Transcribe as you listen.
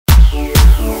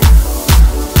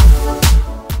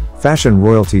Fashion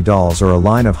Royalty Dolls are a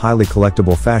line of highly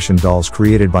collectible fashion dolls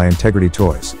created by Integrity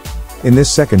Toys. In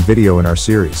this second video in our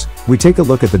series, we take a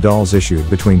look at the dolls issued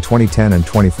between 2010 and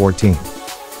 2014.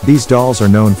 These dolls are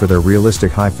known for their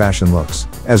realistic high fashion looks,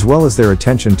 as well as their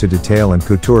attention to detail and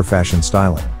couture fashion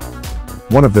styling.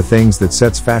 One of the things that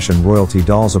sets Fashion Royalty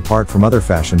Dolls apart from other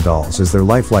fashion dolls is their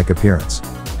lifelike appearance.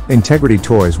 Integrity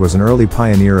Toys was an early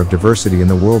pioneer of diversity in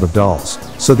the world of dolls,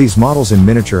 so these models in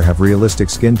miniature have realistic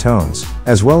skin tones,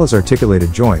 as well as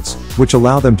articulated joints, which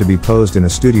allow them to be posed in a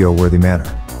studio-worthy manner.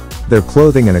 Their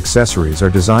clothing and accessories are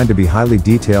designed to be highly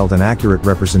detailed and accurate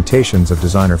representations of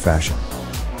designer fashion.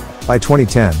 By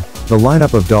 2010, the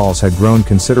lineup of dolls had grown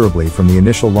considerably from the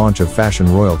initial launch of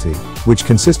Fashion Royalty, which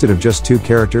consisted of just two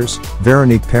characters,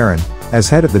 Veronique Perrin, as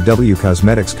head of the W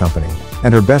Cosmetics company,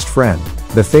 and her best friend,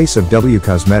 the face of W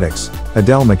Cosmetics,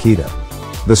 Adele Makita.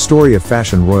 The story of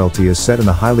Fashion Royalty is set in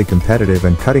a highly competitive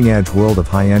and cutting-edge world of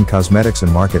high-end cosmetics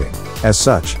and marketing. As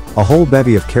such, a whole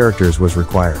bevy of characters was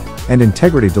required, and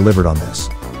Integrity delivered on this.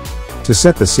 To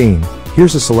set the scene,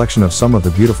 here's a selection of some of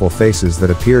the beautiful faces that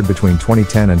appeared between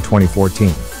 2010 and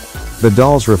 2014. The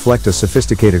dolls reflect a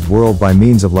sophisticated world by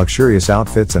means of luxurious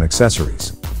outfits and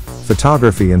accessories.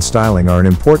 Photography and styling are an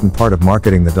important part of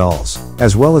marketing the dolls,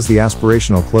 as well as the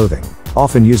aspirational clothing,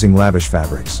 often using lavish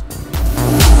fabrics.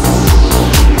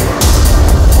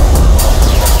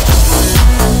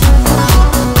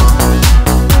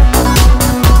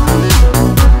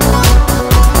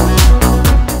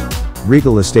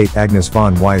 Regal Estate Agnes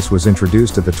Von Weiss was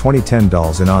introduced at the 2010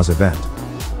 Dolls in Oz event.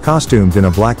 Costumed in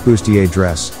a black bustier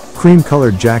dress,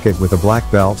 cream-colored jacket with a black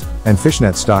belt, and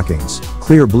fishnet stockings,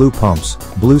 clear blue pumps,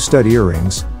 blue stud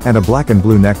earrings, and a black and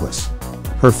blue necklace.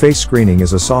 Her face screening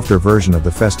is a softer version of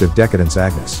the festive decadence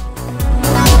Agnes.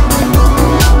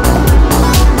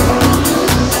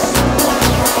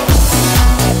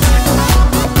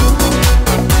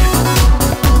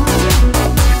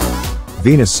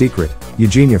 Venus Secret,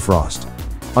 Eugenia Frost.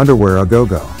 Underwear a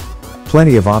go-go.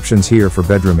 Plenty of options here for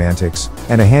bedroom antics,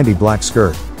 and a handy black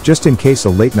skirt, just in case a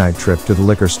late-night trip to the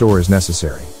liquor store is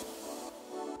necessary.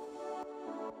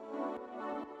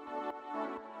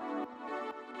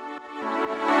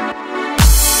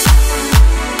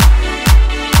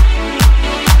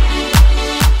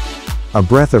 A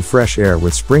breath of fresh air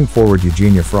with spring-forward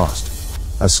Eugenia Frost.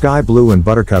 A sky blue and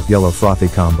buttercup yellow frothy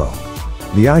combo.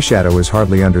 The eyeshadow is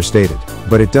hardly understated,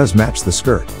 but it does match the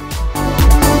skirt.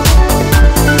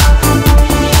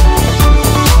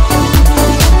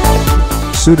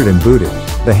 Suited and booted,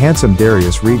 the handsome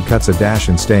Darius Reed cuts a dash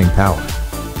in staying power.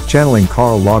 Channeling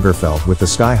Karl Lagerfeld with the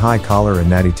sky-high collar and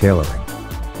natty tailoring.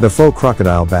 The faux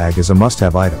crocodile bag is a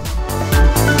must-have item.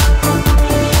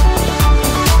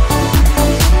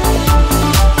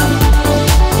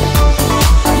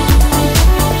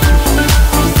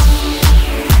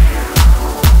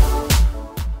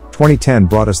 "2010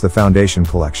 brought us the Foundation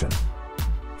collection.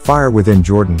 Fire Within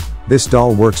Jordan, this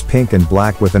doll works pink and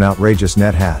black with an outrageous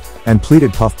net hat, and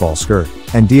pleated puffball skirt,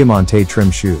 and diamante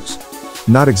trim shoes.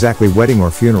 Not exactly wedding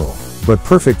or funeral, but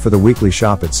perfect for the weekly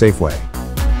shop at Safeway.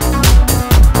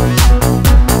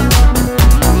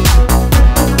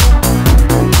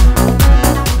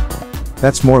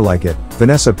 That's more like it.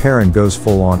 Vanessa Perrin goes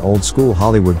full-on old-school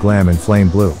Hollywood glam in flame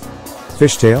blue.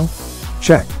 Fishtail?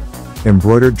 Check.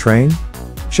 Embroidered train?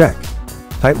 Check.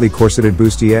 Tightly corseted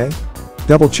bustier?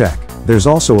 Double check. There's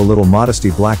also a little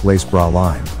modesty black lace bra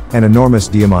line, and enormous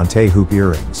diamante hoop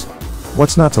earrings.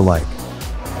 What's not to like?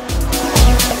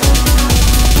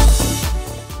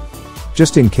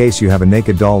 Just in case you have a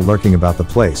naked doll lurking about the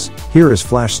place, here is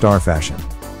Flash Star Fashion.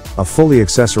 A fully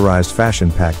accessorized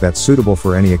fashion pack that's suitable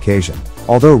for any occasion,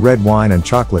 although red wine and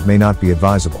chocolate may not be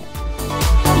advisable.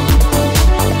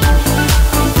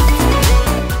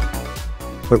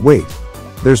 But wait,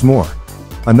 there's more.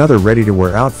 Another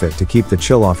ready-to-wear outfit to keep the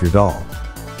chill off your doll.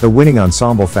 The winning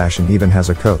ensemble fashion even has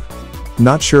a coat.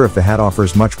 Not sure if the hat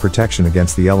offers much protection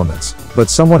against the elements, but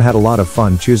someone had a lot of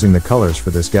fun choosing the colors for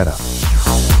this getup.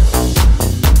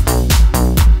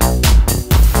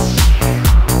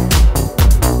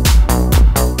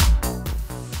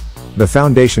 The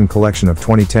Foundation collection of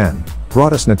 2010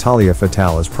 brought us Natalia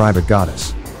Fatale as Private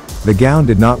Goddess. The gown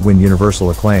did not win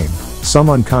universal acclaim. Some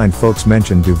unkind folks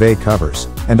mentioned duvet covers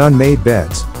and unmade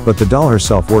beds, but the doll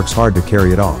herself works hard to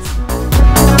carry it off.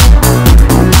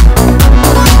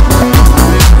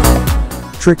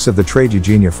 Tricks of the trade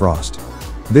Eugenia Frost.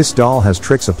 This doll has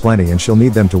tricks aplenty and she'll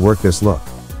need them to work this look.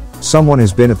 Someone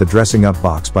has been at the dressing up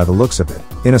box by the looks of it,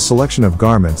 in a selection of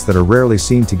garments that are rarely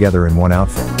seen together in one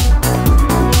outfit.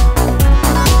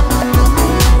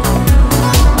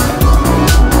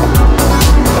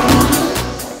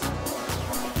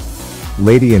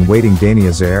 Lady-in-waiting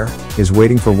Dania Zarr is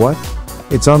waiting for what?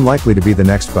 It's unlikely to be the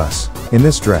next bus, in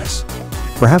this dress.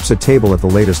 Perhaps a table at the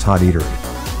latest hot eatery.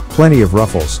 Plenty of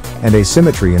ruffles, and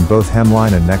asymmetry in both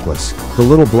hemline and necklace, the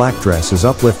little black dress is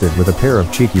uplifted with a pair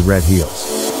of cheeky red heels.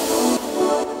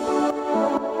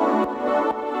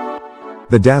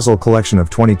 The Dazzle Collection of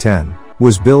 2010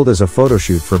 was billed as a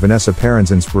photoshoot for Vanessa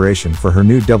Perrin's inspiration for her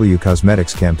new W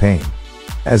Cosmetics campaign.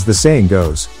 As the saying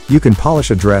goes, you can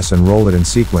polish a dress and roll it in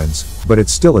sequins, but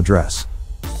it's still a dress.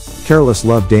 Careless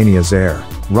Love Dania Zarr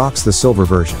rocks the silver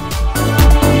version.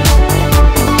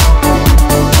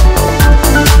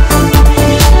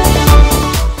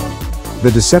 The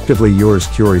Deceptively Yours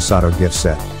Kyori Sato gift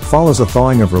set follows a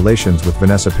thawing of relations with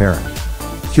Vanessa Perrin.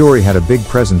 Kyori had a big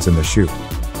presence in the shoot.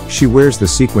 She wears the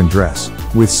sequin dress,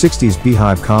 with 60s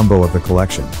beehive combo of the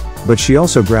collection, but she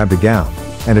also grabbed a gown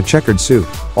and a checkered suit,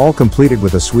 all completed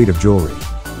with a suite of jewelry.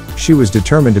 She was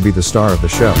determined to be the star of the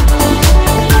show.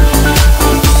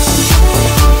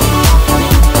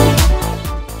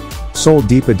 Sol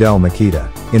Deepa Del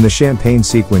Makita, in the champagne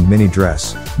sequined mini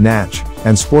dress, natch,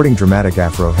 and sporting dramatic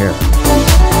afro hair.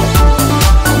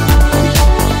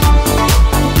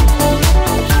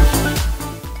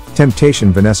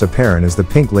 Temptation Vanessa Perrin is the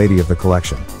pink lady of the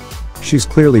collection. She's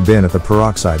clearly been at the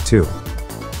peroxide too.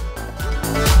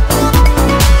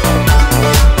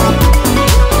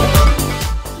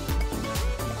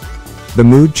 The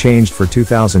mood changed for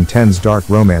 2010's Dark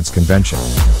Romance Convention.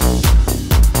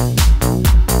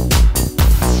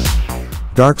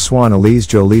 Dark Swan Elise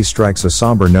Jolie strikes a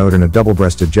somber note in a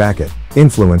double-breasted jacket,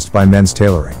 influenced by men's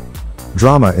tailoring.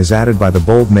 Drama is added by the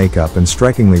bold makeup and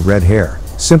strikingly red hair,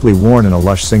 simply worn in a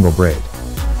lush single braid.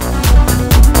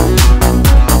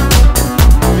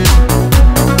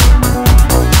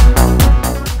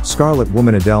 Scarlet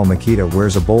Woman Adele Makita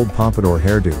wears a bold pompadour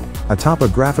hairdo, atop a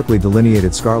graphically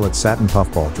delineated scarlet satin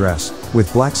puffball dress,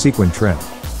 with black sequin trim.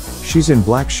 She's in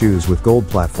black shoes with gold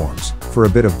platforms, for a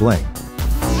bit of bling.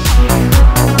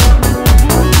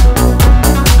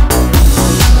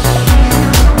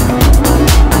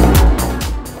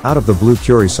 Out of the blue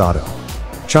Kyori Sato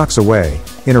chalks away,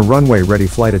 in a runway-ready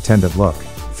flight attendant look,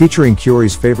 featuring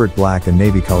Kyori's favorite black and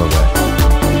navy colorway.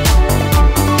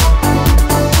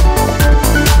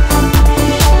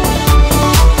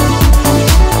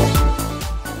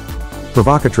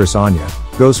 Provocatrice Anya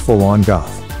goes full-on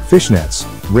goth. Fishnets,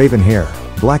 raven hair,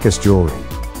 blackest jewelry.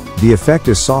 The effect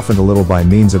is softened a little by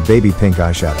means of baby pink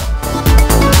eyeshadow.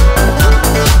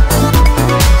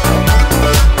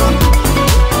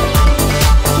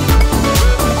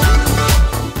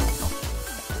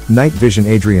 Night Vision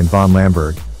Adrian von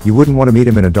Lamberg, you wouldn't want to meet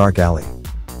him in a dark alley.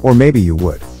 Or maybe you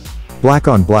would. Black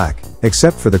on black,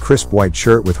 except for the crisp white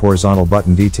shirt with horizontal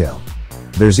button detail.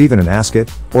 There's even an ascot,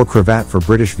 or cravat for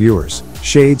British viewers,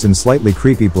 shades and slightly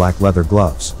creepy black leather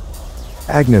gloves.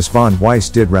 Agnes Von Weiss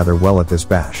did rather well at this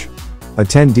bash.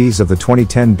 Attendees of the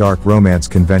 2010 Dark Romance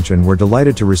Convention were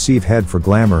delighted to receive Head for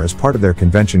Glamour as part of their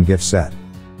convention gift set.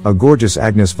 A gorgeous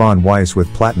Agnes Von Weiss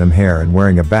with platinum hair and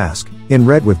wearing a basque, in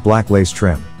red with black lace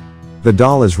trim. The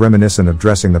doll is reminiscent of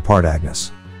dressing the part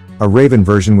Agnes. A raven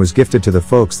version was gifted to the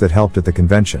folks that helped at the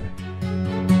convention.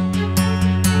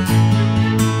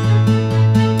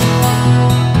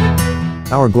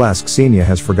 Hourglass Xenia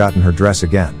has forgotten her dress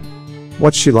again.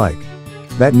 What's she like?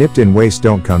 That nipped-in waist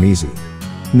don't come easy.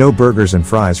 No burgers and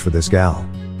fries for this gal.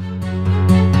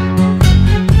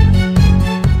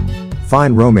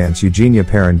 Fine Romance Eugenia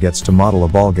Perrin gets to model a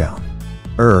ball gown.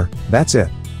 That's it.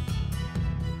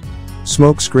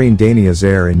 Smokescreen Dania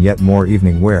Zarr in yet more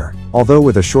evening wear, although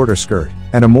with a shorter skirt,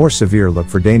 and a more severe look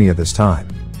for Dania this time.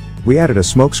 We added a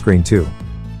smokescreen too.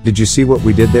 Did you see what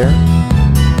we did there?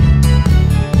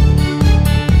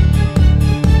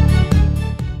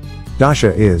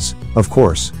 Dasha is, of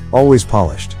course, always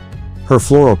polished. Her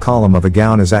floral column of a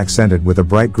gown is accented with a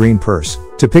bright green purse,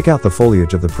 to pick out the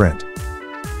foliage of the print.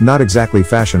 Not exactly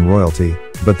fashion royalty,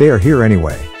 but they are here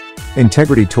anyway.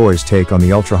 Integrity Toys' take on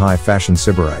the ultra-high fashion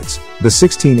Sybarites, the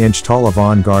 16-inch tall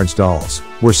avant-garde dolls,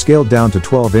 were scaled down to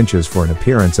 12 inches for an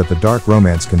appearance at the Dark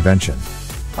Romance Convention.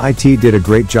 IT did a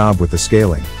great job with the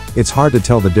scaling. It's hard to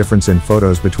tell the difference in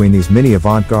photos between these mini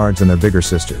avant-gardes and their bigger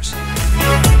sisters.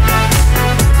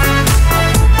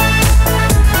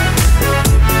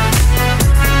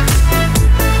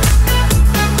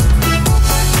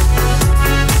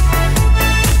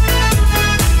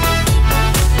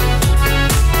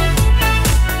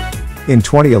 In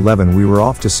 2011 we were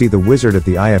off to see the Wizard at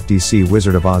the IFDC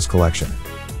Wizard of Oz collection.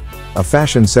 A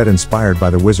fashion set inspired by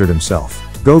the Wizard himself.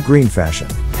 Go Green fashion.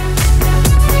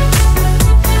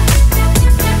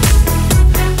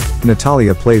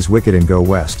 Natalia plays Wicked in Go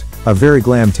West, a very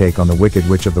glam take on the Wicked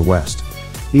Witch of the West.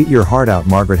 Eat your heart out,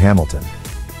 Margaret Hamilton.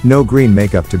 No green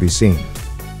makeup to be seen.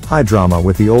 High drama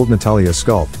with the old Natalia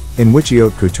sculpt, in witchy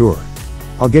haute couture.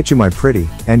 I'll get you my pretty,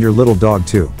 and your little dog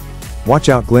too. Watch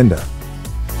out, Glinda.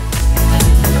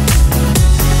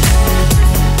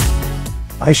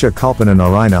 Aisha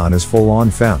Kalpana-Narayanan is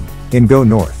full-on femme, in Go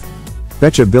North.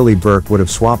 Betcha Billy Burke would have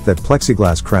swapped that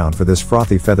plexiglass crown for this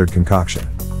frothy feathered concoction.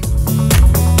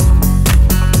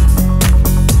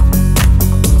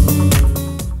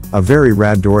 A very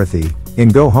rad Dorothy, in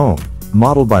Go Home,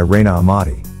 modeled by Rayna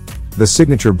Ahmadi. The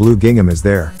signature blue gingham is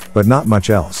there, but not much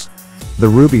else. The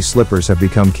ruby slippers have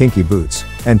become kinky boots,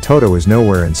 and Toto is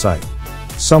nowhere in sight.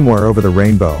 Somewhere over the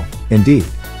rainbow, indeed.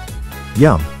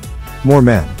 Yum. More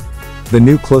men. The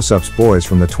New Closeups boys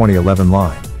from the 2011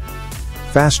 line.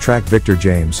 Fast track Victor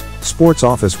James, sports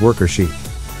office worker chic.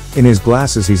 In his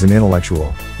glasses he's an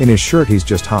intellectual, in his shirt he's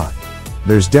just hot.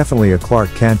 There's definitely a Clark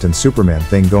Kent and Superman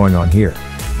thing going on here.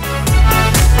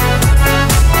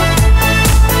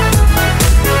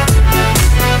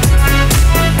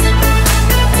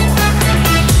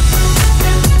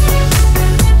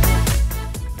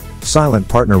 Silent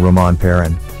partner Roman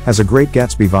Perrin has a great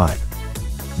Gatsby vibe.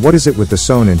 What is it with the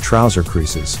sewn-in trouser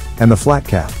creases and the flat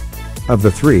cap? Of the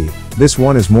three, this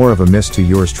one is more of a miss to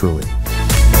yours truly.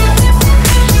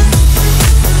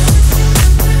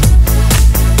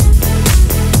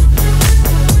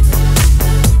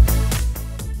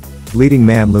 Leading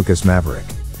man Lucas Maverick.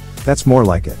 That's more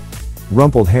like it.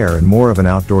 Rumpled hair and more of an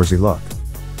outdoorsy look.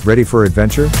 Ready for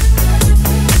adventure?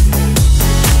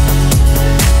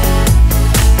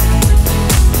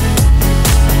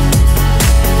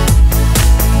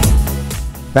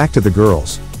 Back to the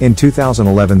girls, in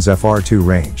 2011's FR2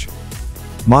 range.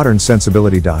 Modern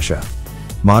sensibility Dasha.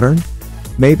 Modern?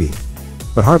 Maybe.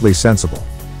 But hardly sensible.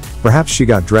 Perhaps she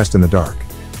got dressed in the dark.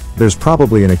 There's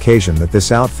probably an occasion that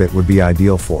this outfit would be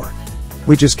ideal for.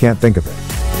 We just can't think of it.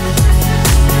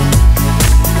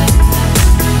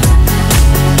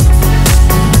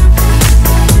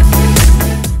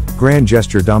 Grand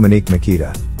gesture Dominique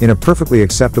Makita, in a perfectly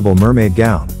acceptable mermaid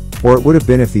gown. Or it would have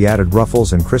been if the added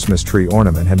ruffles and Christmas tree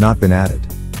ornament had not been added.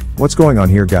 What's going on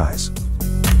here, guys?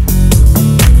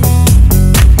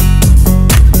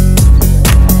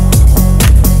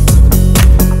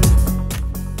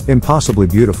 Impossibly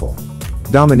beautiful.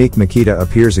 Dominique Makita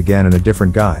appears again in a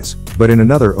different guise, but in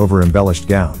another over-embellished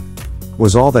gown.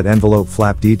 Was all that envelope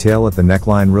flap detail at the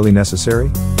neckline really necessary?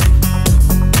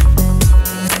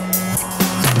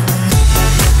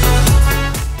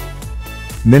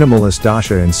 Minimalist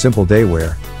Dasha in simple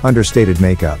daywear, understated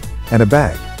makeup, and a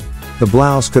bag. The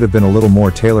blouse could have been a little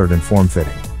more tailored and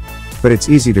form-fitting. But it's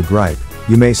easy to gripe,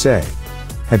 you may say.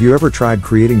 Have you ever tried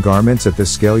creating garments at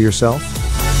this scale yourself?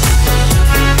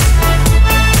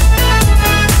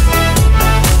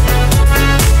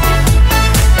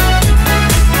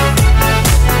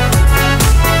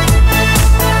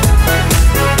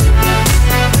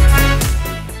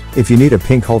 If you need a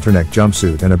pink halterneck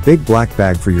jumpsuit and a big black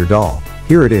bag for your doll,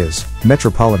 here it is,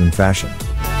 Metropolitan Fashion.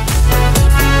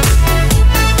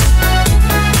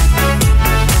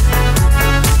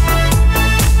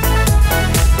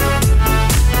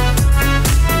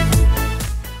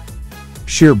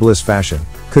 Sheer bliss fashion,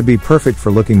 could be perfect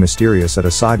for looking mysterious at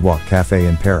a sidewalk cafe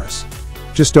in Paris.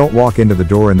 Just don't walk into the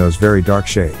door in those very dark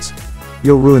shades.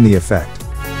 You'll ruin the effect.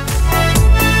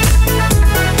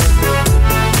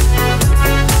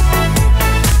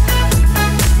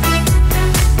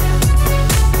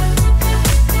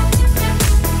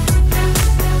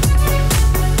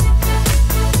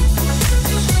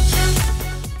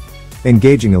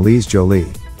 Engaging Elise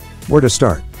Jolie. Where to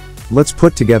start? Let's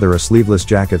put together a sleeveless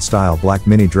jacket-style black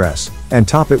mini dress, and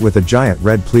top it with a giant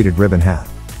red pleated ribbon hat.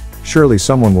 Surely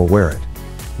someone will wear it.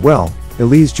 Well,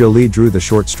 Elise Jolie drew the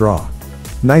short straw.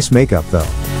 Nice makeup though.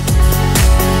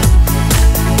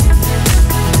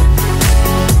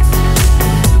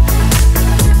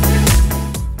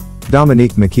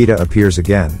 Dominique Makita appears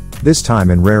again, this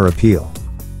time in rare appeal.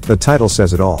 The title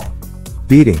says it all.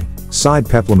 Beating, side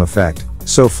peplum effect,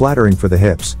 so flattering for the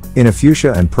hips, in a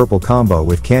fuchsia and purple combo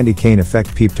with candy cane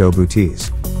effect peep toe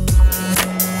booties.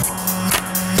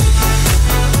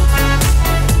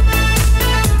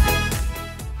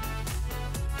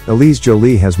 Elise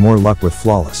Jolie has more luck with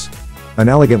flawless. An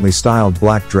elegantly styled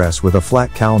black dress with a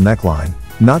flat cowl neckline,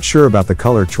 not sure about the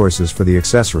color choices for the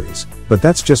accessories, but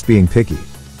that's just being picky.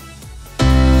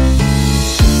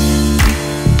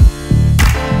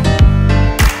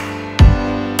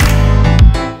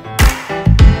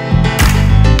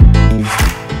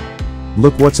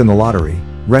 Look what's in the lottery,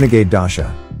 Renegade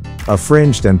Dasha. A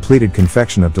fringed and pleated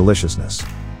confection of deliciousness.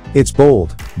 It's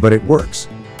bold, but it works.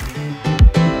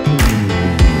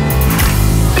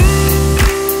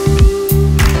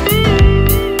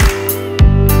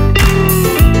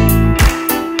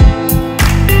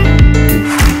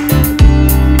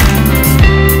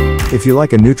 If you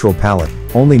like a neutral palette,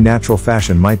 only natural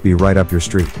fashion might be right up your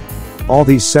street. All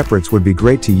these separates would be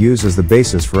great to use as the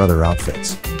basis for other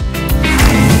outfits.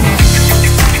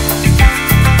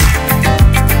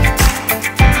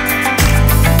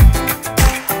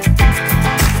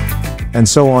 And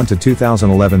so on to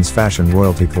 2011's Fashion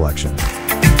Royalty Collection.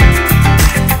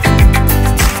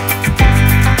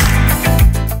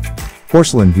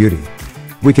 Porcelain Beauty.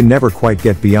 We can never quite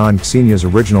get beyond Ksenia's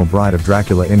original Bride of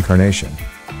Dracula incarnation.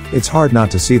 It's hard not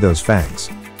to see those fangs.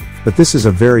 But this is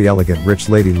a very elegant rich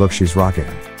lady look she's rocking.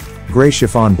 Gray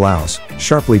chiffon blouse,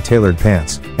 sharply tailored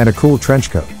pants, and a cool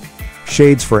trench coat.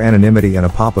 Shades for anonymity and a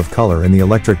pop of color in the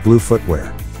electric blue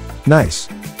footwear. Nice.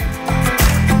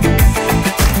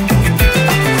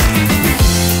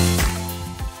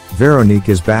 Veronique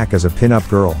is back as a pin-up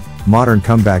girl, modern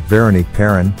comeback Veronique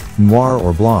Perrin, noir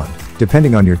or blonde,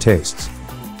 depending on your tastes.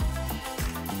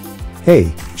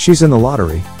 Hey, she's in the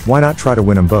lottery, why not try to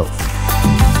win them both?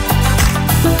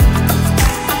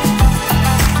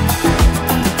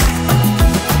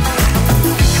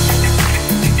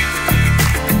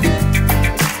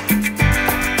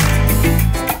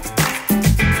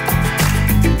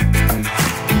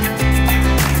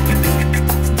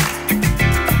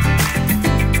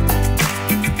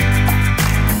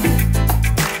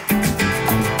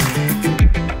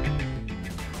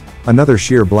 Another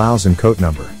sheer blouse and coat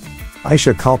number.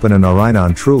 Aisha Kalpana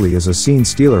Narayanan truly is a scene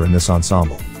stealer in this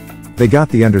ensemble. They got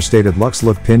the understated luxe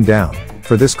look pinned down,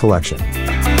 for this collection.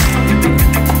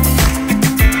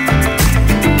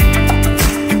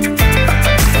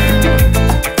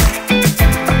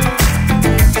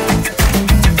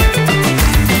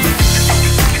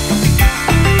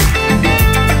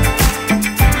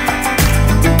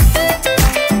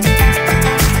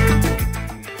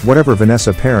 Whatever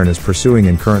Vanessa Perrin is pursuing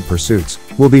in current pursuits,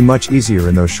 will be much easier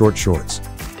in those short shorts.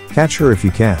 Catch her if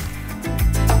you can.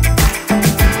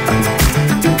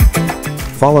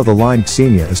 Follow the line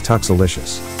Ksenia is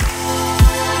Tuxalicious.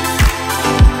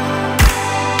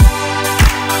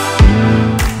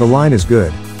 The line is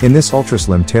good, in this ultra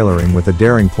slim tailoring with a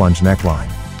daring plunge neckline.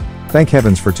 Thank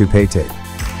heavens for toupee tape.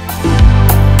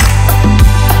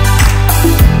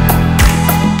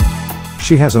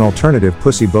 She has an alternative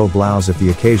pussy bow blouse if the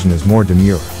occasion is more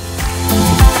demure.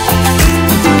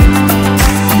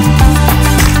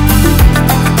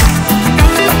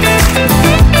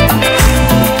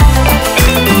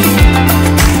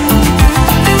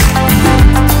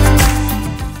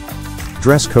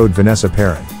 Dress code Vanessa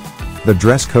Perrin. The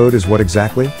dress code is what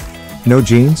exactly? No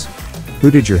jeans?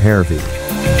 Who did your hair V?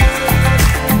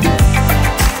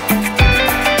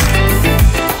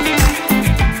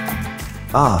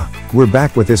 We're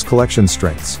back with this collection's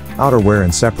strengths, outerwear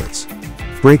and separates.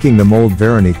 Breaking the mold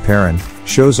Veronique Perrin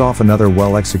shows off another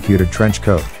well-executed trench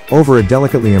coat, over a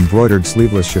delicately embroidered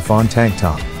sleeveless chiffon tank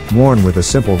top, worn with a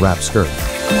simple wrap skirt.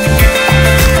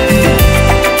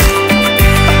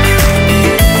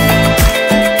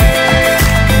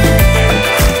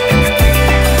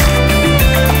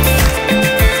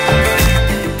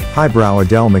 Highbrow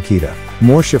Adele Makita,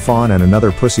 more chiffon and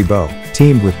another pussy bow,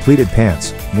 teamed with pleated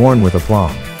pants, worn with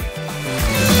aplomb.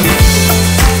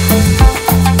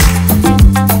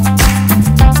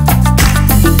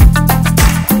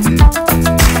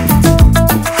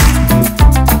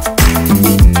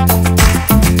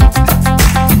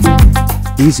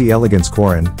 Easy Elegance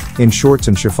Corin, in shorts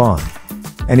and chiffon.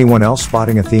 Anyone else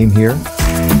spotting a theme here?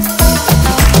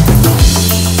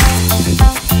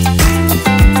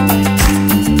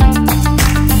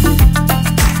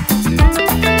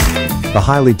 The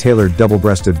highly tailored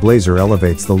double-breasted blazer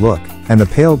elevates the look, and the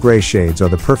pale gray shades are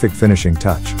the perfect finishing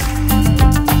touch.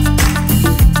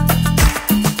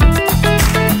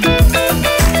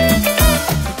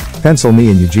 Pencil Me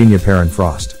and Eugenia Perrin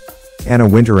Frost. Anna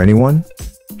Wintour anyone?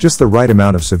 Just the right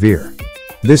amount of severe.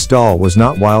 This doll was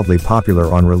not wildly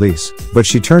popular on release, but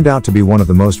she turned out to be one of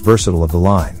the most versatile of the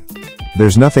line.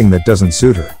 There's nothing that doesn't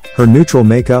suit her. Her neutral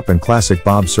makeup and classic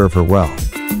bob serve her well.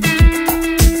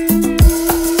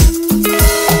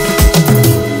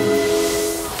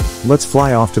 Let's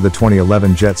fly off to the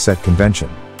 2011 Jet Set Convention.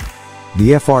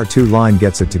 The FR2 line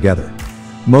gets it together.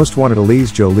 Most wanted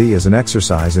Elise Jolie as an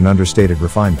exercise in understated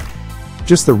refinement.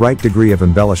 Just the right degree of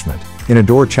embellishment, in a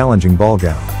door-challenging ball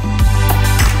gown.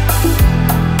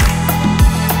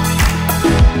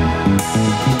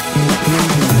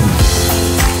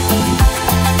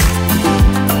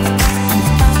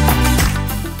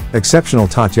 Exceptional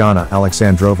Tatiana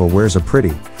Alexandrova wears a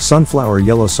pretty, sunflower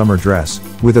yellow summer dress,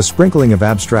 with a sprinkling of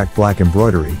abstract black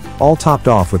embroidery, all topped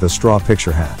off with a straw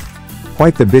picture hat.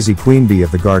 Quite the busy queen bee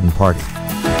of the garden party.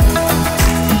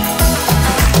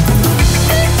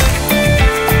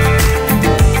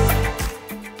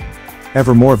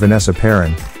 Evermore Vanessa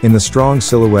Perrin, in the strong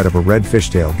silhouette of a red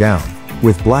fishtail gown,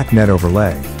 with black net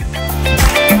overlay.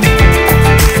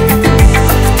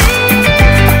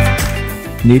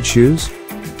 Need shoes?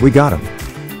 We got 'em.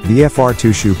 The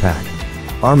FR2 shoe pack.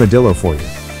 Armadillo for you.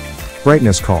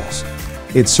 Brightness calls.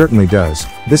 It certainly does.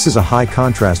 This is a high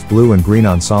contrast blue and green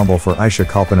ensemble for Aisha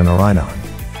Kalpan and Orion.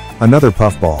 Another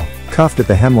puffball, cuffed at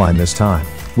the hemline this time,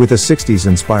 with a 60s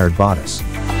inspired bodice.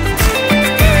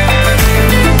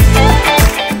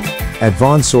 At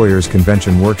Vaughn Sawyer's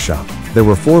convention workshop, there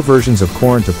were 4 versions of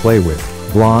Corn to play with: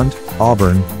 blonde,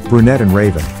 auburn, brunette and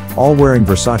raven, all wearing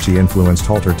Versace-influenced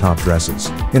halter top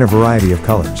dresses, in a variety of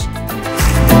colors.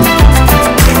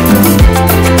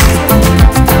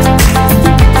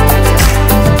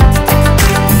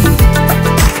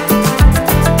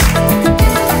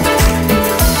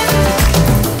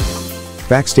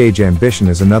 Backstage Ambition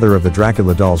is another of the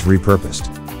Dracula dolls repurposed.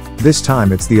 This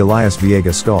time it's the Elias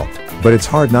Viega sculpt, but it's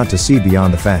hard not to see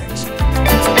beyond the fangs.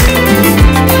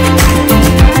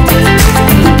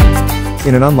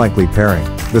 In an unlikely pairing,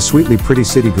 the sweetly pretty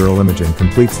city girl Imogen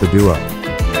completes the duo.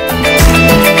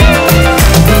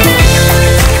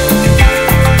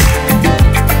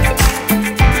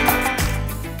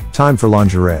 Time for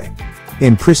lingerie.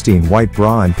 In pristine white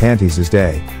bra and panties is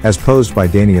Day, as posed by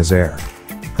Dania Zarr.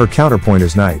 Her counterpoint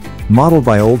is Night, modeled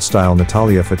by old-style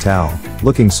Natalia Fatale,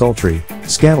 looking sultry,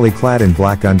 scantily clad in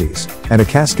black undies, and a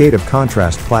cascade of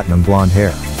contrast platinum blonde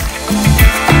hair.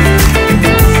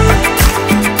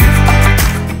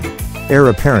 Heir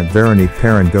apparent Veronique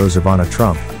Perrin goes Ivana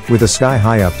Trump, with a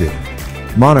sky-high updo.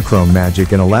 Monochrome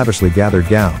magic in a lavishly gathered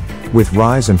gown, with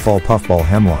rise and fall puffball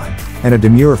hemline, and a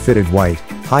demure fitted white,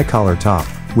 high-collar top,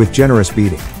 with generous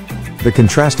beading. The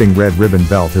contrasting red ribbon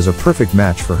belt is a perfect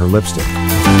match for her lipstick.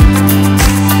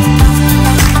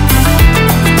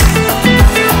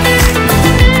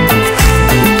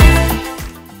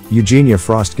 Eugenia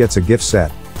Frost gets a gift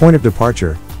set, point of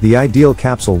departure, the ideal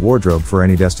capsule wardrobe for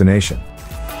any destination.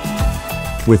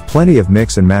 With plenty of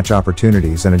mix and match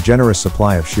opportunities and a generous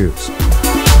supply of shoes.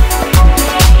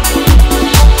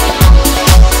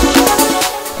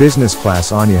 Business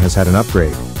class Anya has had an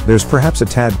upgrade. There's perhaps a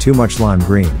tad too much lime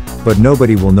green, but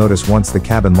nobody will notice once the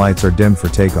cabin lights are dimmed for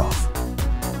takeoff.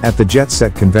 At the Jet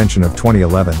Set Convention of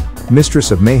 2011,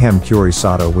 Mistress of Mayhem Kyori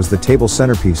Sato was the table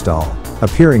centerpiece doll,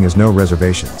 appearing as No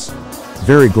Reservations.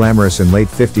 Very glamorous in late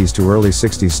 50s to early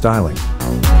 60s styling.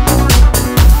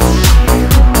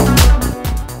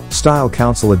 Style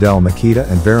Council Adele Makita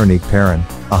and Veronique Perrin,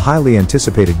 a highly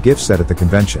anticipated gift set at the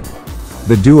convention.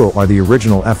 The duo are the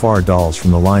original FR dolls from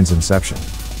the line's inception.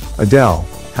 Adele,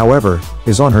 however,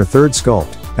 is on her 3rd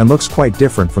sculpt, and looks quite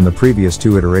different from the previous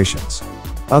 2 iterations.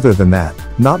 Other than that,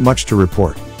 not much to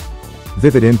report.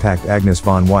 Vivid impact Agnes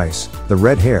Von Weiss, the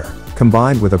red hair,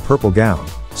 combined with a purple gown,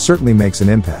 certainly makes an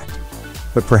impact.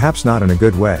 But perhaps not in a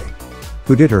good way.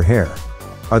 Who did her hair?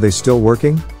 Are they still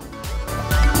working?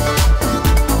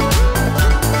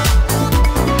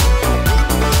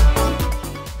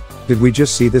 Did we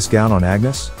just see this gown on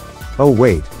Agnes? Oh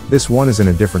wait, this one is in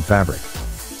a different fabric.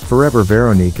 Forever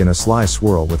Veronique in a sly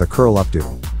swirl with a curl updo.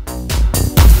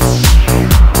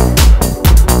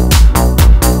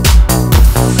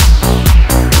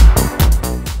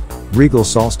 Regal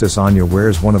Solstice Anya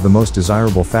wears one of the most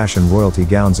desirable fashion royalty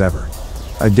gowns ever.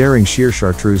 A daring sheer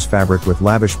chartreuse fabric with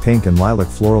lavish pink and lilac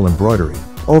floral embroidery,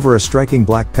 over a striking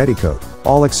black petticoat,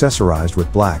 all accessorized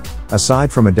with black,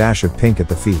 aside from a dash of pink at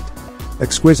the feet.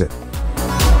 Exquisite.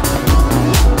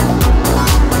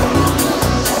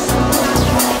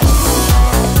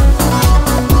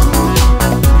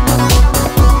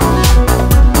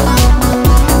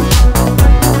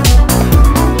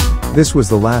 This was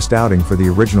the last outing for the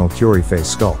original Kyori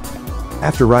face sculpt.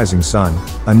 After Rising Sun,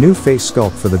 a new face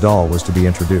sculpt for the doll was to be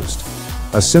introduced.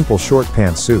 A simple short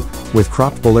pants suit, with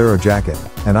cropped bolero jacket,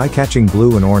 and eye-catching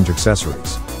blue and orange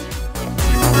accessories.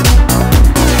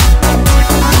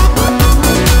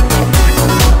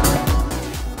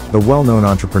 The well-known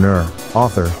entrepreneur,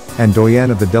 author, and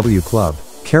doyenne of the W Club,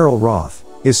 Carol Roth,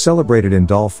 is celebrated in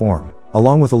doll form,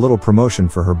 along with a little promotion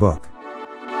for her book.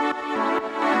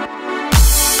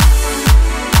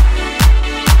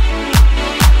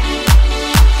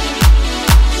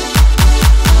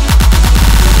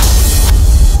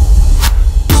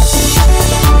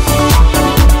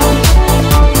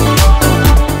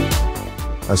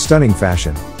 A stunning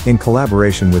fashion, in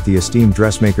collaboration with the esteemed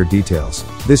dressmaker Details,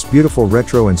 this beautiful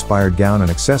retro-inspired gown and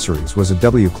accessories was a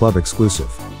W Club exclusive.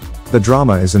 The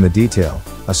drama is in the detail,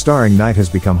 a starring knight has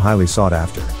become highly sought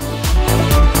after.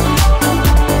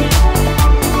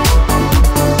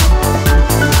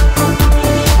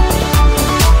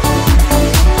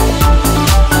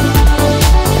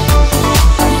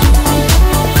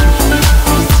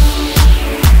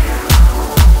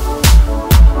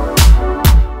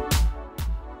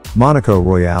 Monaco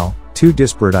Royale, two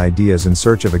disparate ideas in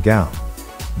search of a gown.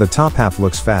 The top half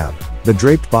looks fab, the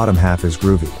draped bottom half is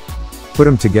groovy. Put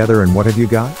them together and what have you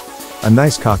got? A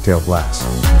nice cocktail glass.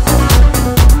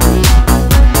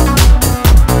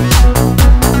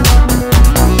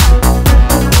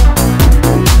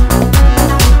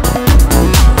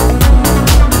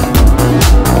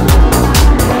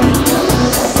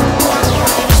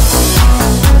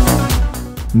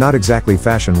 Not exactly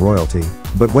fashion royalty,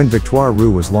 but when Victoire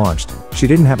Roux was launched, she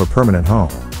didn't have a permanent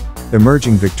home.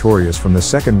 Emerging victorious from the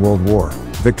Second World War,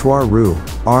 Victoire Roux,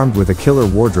 armed with a killer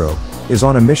wardrobe, is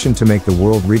on a mission to make the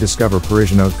world rediscover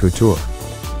Parisian haute couture.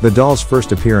 The doll's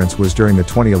first appearance was during the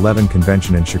 2011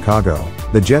 convention in Chicago,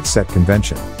 the Jet Set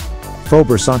Convention.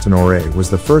 Faubourg Saint-Honoré was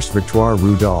the first Victoire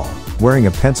Roux doll, wearing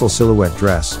a pencil silhouette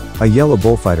dress, a yellow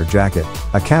bullfighter jacket,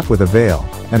 a cap with a veil,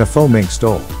 and a faux mink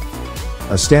stole.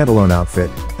 A standalone outfit,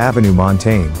 Avenue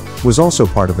Montaigne, was also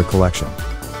part of the collection.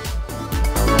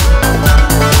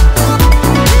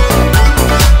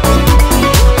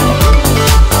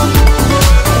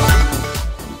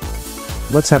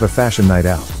 Let's have a fashion night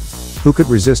out. Who could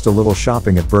resist a little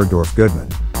shopping at Bergdorf Goodman?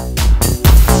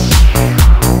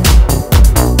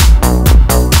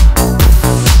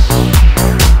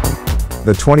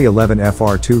 The 2011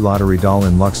 FR2 Lottery doll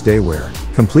in luxe daywear,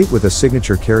 complete with a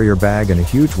signature carrier bag and a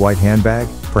huge white handbag,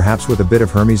 perhaps with a bit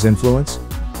of Hermes influence?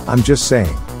 I'm just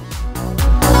saying.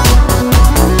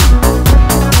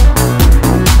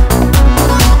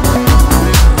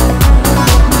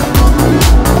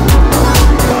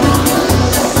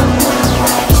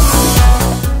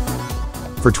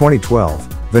 For 2012,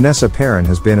 Vanessa Perrin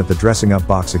has been at the dressing up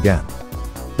box again.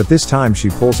 But this time she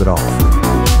pulls it off.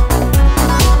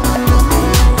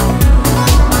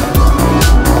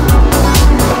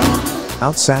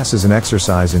 Outsass is an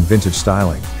exercise in vintage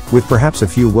styling, with perhaps a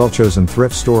few well-chosen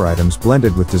thrift store items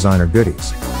blended with designer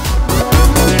goodies.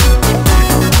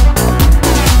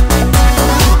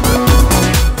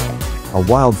 A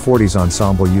wild 40s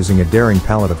ensemble using a daring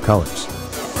palette of colors.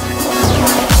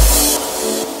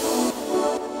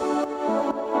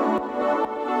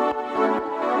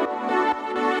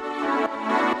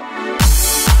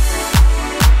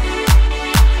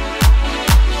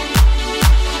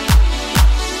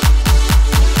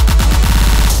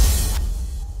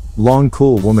 Long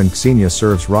cool woman Xenia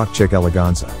serves rock chick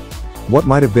eleganza. What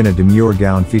might have been a demure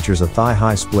gown features a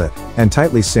thigh-high split, and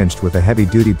tightly cinched with a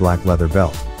heavy-duty black leather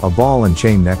belt, a ball and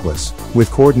chain necklace, with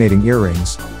coordinating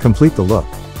earrings, complete the look.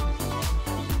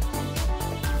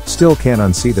 Still can't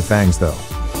unsee the fangs though.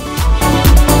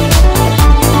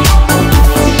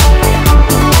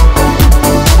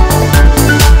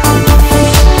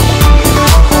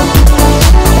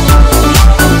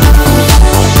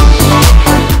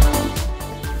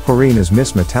 Corinne is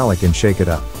Miss Metallic in Shake It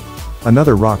Up.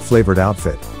 Another rock-flavored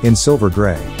outfit, in silver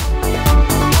gray.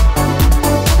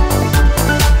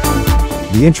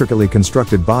 The intricately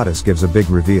constructed bodice gives a big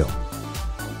reveal.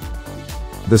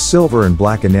 The silver and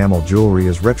black enamel jewelry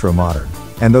is retro-modern,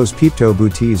 and those peep-toe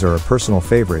booties are a personal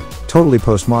favorite, totally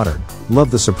postmodern.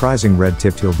 Love the surprising red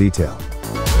tipped heel detail.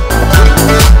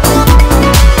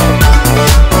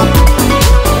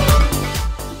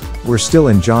 We're still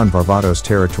in John Varvatos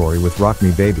territory with Rock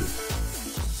Me Baby.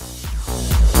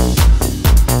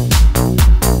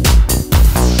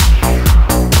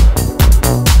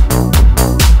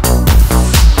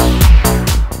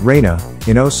 Rayna,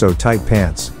 in oh so tight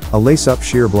pants, a lace-up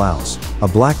sheer blouse, a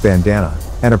black bandana,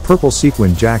 and a purple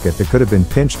sequin jacket that could have been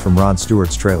pinched from Rod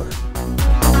Stewart's trailer.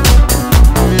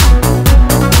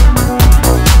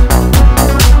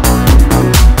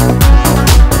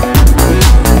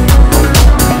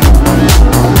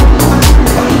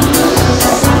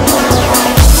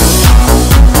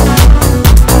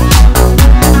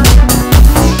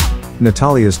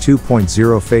 Natalia's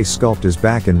 2.0 face sculpt is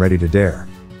back and ready to dare.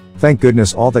 Thank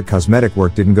goodness all that cosmetic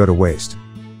work didn't go to waste.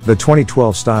 The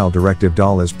 2012 style Directive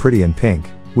doll is pretty in pink,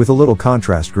 with a little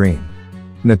contrast green.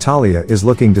 Natalia is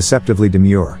looking deceptively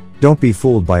demure. Don't be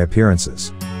fooled by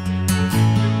appearances.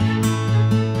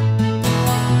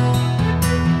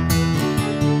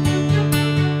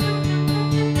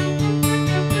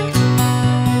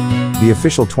 The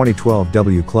official 2012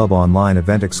 W Club online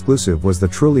event exclusive was the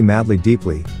Truly Madly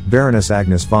Deeply, Baroness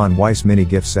Agnes Von Weiss mini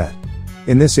gift set.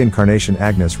 In this incarnation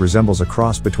Agnes resembles a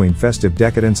cross between festive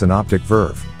decadence and optic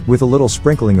verve, with a little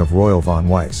sprinkling of royal Von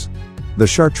Weiss. The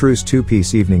chartreuse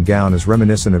two-piece evening gown is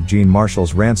reminiscent of Jean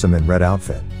Marshall's Ransom in Red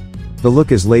outfit. The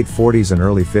look is late 40s and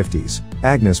early 50s,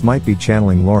 Agnes might be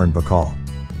channeling Lauren Bacall.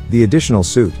 The additional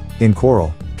suit, in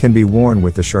coral, can be worn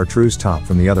with the chartreuse top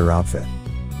from the other outfit.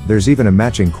 There's even a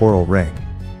matching coral ring.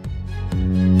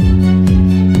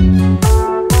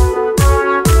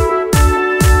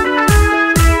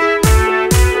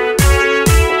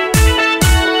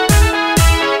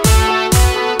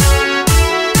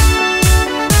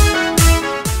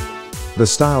 The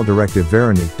Style Directive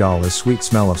Veronique doll is sweet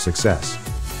smell of success.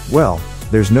 Well,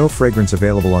 there's no fragrance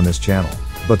available on this channel,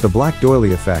 but the black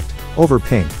doily effect, over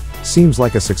pink, seems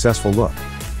like a successful look.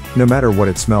 No matter what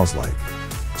it smells like.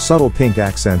 Subtle pink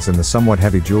accents and the somewhat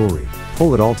heavy jewelry,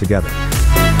 pull it all together.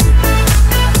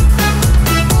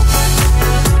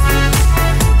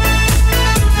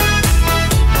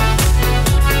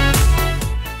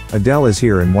 Adele is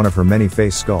here in one of her many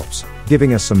face sculpts,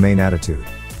 giving us some main attitude.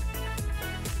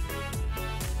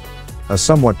 A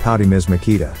somewhat pouty Ms.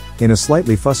 Makita, in a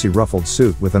slightly fussy ruffled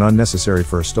suit with an unnecessary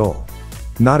fur stole.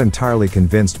 Not entirely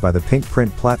convinced by the pink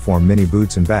print platform mini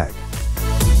boots and bag.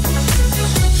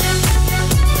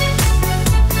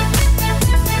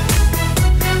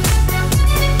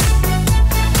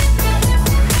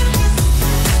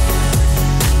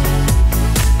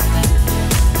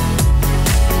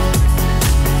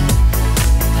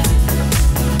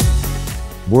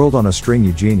 World on a String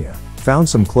Eugenia found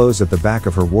some clothes at the back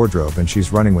of her wardrobe and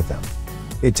she's running with them.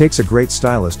 It takes a great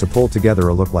stylist to pull together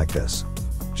a look like this.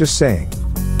 Just saying.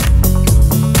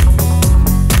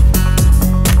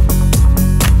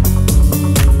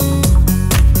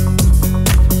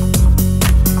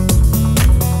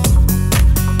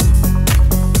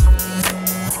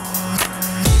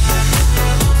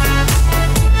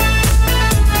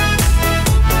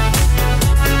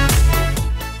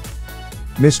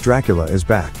 Miss Dracula is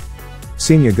back.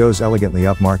 Senia goes elegantly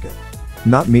up market.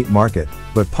 Not meat market,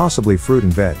 but possibly fruit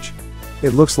and veg.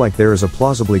 It looks like there is a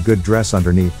plausibly good dress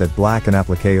underneath that black and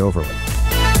applique overlay.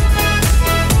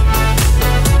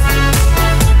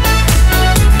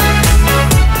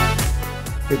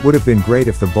 It would have been great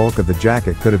if the bulk of the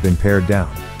jacket could have been pared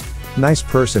down. Nice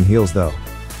purse and heels though.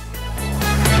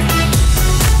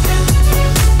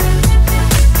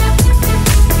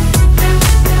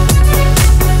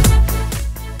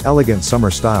 Elegant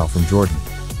summer style from Jordan.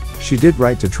 She did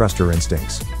right to trust her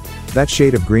instincts. That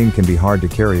shade of green can be hard to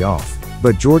carry off,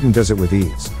 but Jordan does it with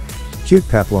ease. Cute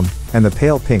peplum, and the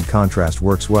pale pink contrast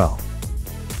works well.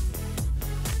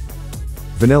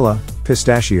 Vanilla,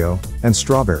 pistachio, and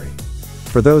strawberry.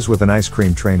 For those with an ice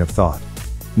cream train of thought.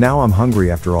 Now I'm hungry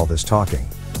after all this talking.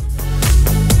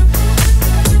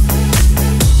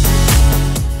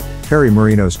 Harry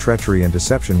Marino's treachery and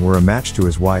deception were a match to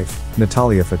his wife,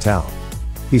 Natalia Fatale.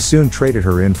 He soon traded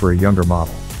her in for a younger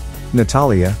model.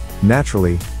 Natalia,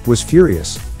 naturally, was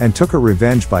furious, and took her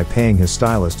revenge by paying his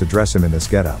stylist to dress him in this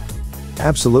getup.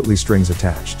 Absolutely strings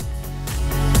attached.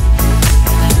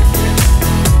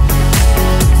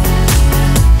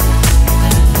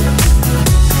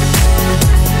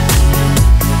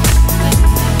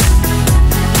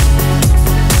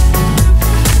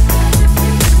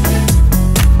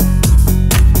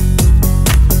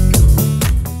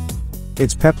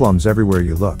 It's peplums everywhere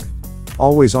you look.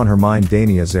 Always on her mind,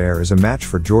 Dania Zarr is a match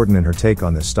for Jordan in her take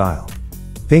on this style.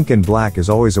 Pink and black is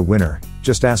always a winner,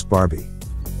 just ask Barbie.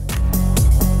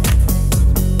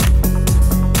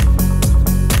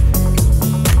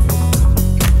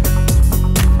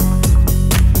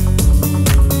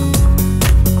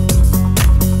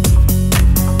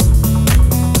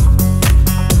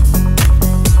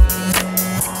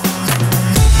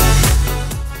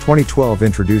 (2012)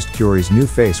 introduced Kyori's new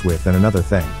face with and another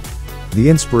thing. The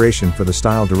inspiration for the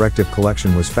Style Directive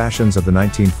collection was fashions of the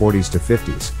 1940s to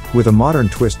 50s, with a modern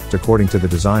twist according to the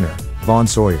designer, Von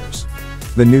Sawyers.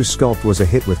 The new sculpt was a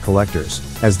hit with collectors,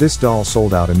 as this doll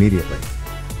sold out immediately.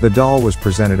 The doll was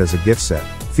presented as a gift set,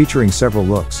 featuring several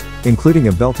looks, including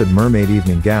a belted mermaid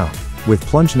evening gown, with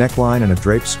plunge neckline and a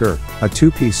draped skirt, a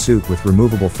two-piece suit with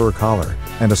removable fur collar,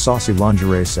 and a saucy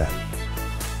lingerie set.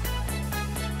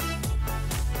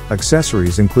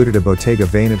 Accessories included a Bottega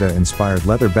Veneta-inspired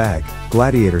leather bag,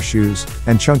 gladiator shoes,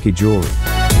 and chunky jewelry.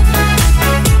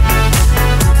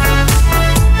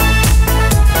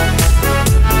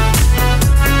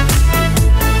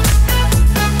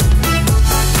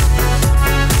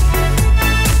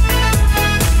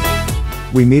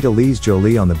 We meet Elise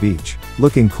Jolie on the beach,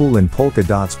 looking cool in polka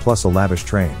dots plus a lavish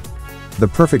train. The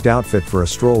perfect outfit for a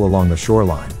stroll along the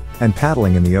shoreline, and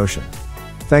paddling in the ocean.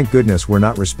 Thank goodness we're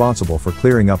not responsible for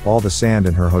clearing up all the sand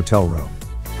in her hotel room.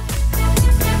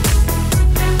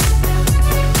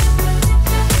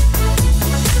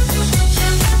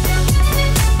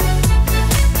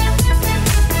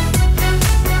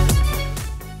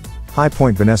 High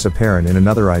Point Vanessa Perrin in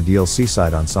another ideal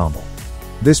seaside ensemble.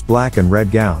 This black and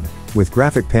red gown, with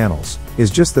graphic panels, is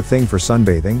just the thing for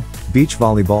sunbathing, beach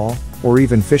volleyball, or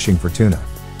even fishing for tuna.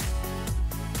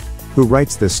 Who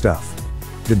writes this stuff?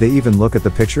 Did they even look at the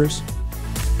pictures?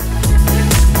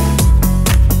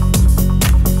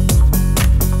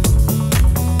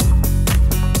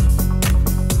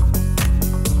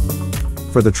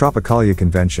 For the Tropicalia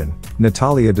Convention,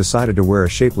 Natalia decided to wear a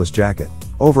shapeless jacket,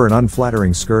 over an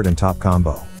unflattering skirt and top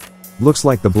combo. Looks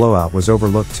like the blowout was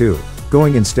overlooked too,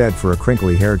 going instead for a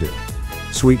crinkly hairdo.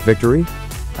 Sweet victory?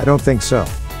 I don't think so.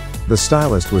 The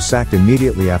stylist was sacked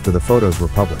immediately after the photos were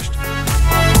published.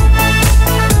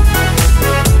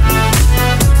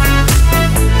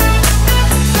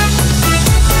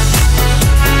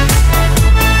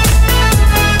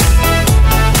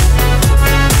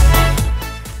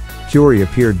 Kyori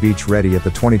appeared beach ready at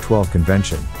the 2012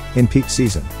 convention, in peak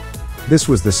season. This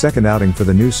was the second outing for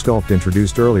the new sculpt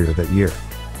introduced earlier that year.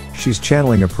 She's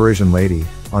channeling a Parisian lady,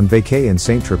 on vacay in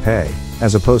Saint-Tropez,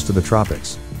 as opposed to the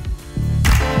tropics.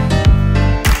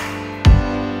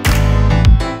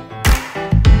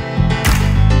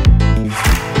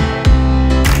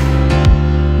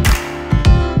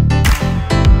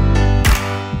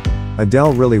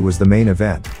 Adele really was the main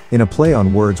event, in a play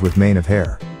on words with mane of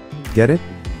hair. Get it?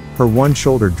 Her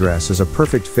one-shouldered dress is a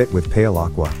perfect fit with pale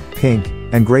aqua, pink,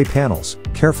 and gray panels,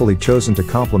 carefully chosen to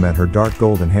complement her dark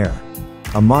golden hair.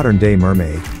 A modern-day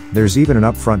mermaid, there's even an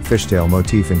upfront fishtail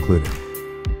motif included.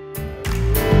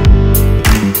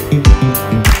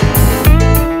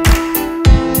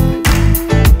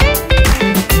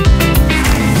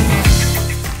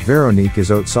 Veronique is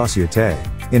haute société,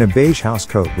 in a beige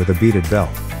housecoat with a beaded belt.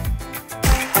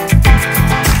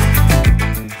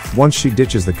 Once she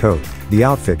ditches the coat, the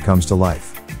outfit comes to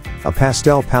life. A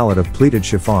pastel palette of pleated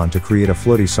chiffon to create a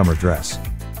floaty summer dress.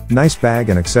 Nice bag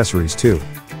and accessories too.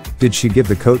 Did she give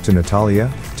the coat to Natalia,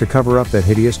 to cover up that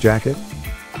hideous jacket?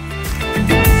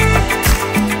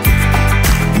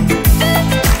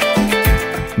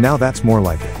 Now that's more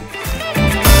like it.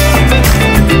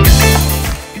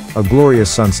 A glorious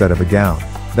sunset of a gown,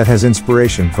 that has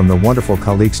inspiration from the wonderful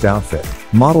Calixte outfit,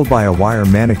 modeled by a wire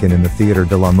mannequin in the Theatre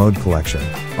de la Mode collection,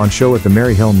 on show at the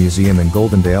Mary Hill Museum in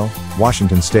Goldendale,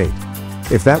 Washington State.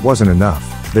 If that wasn't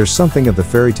enough, there's something of the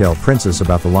fairy tale princess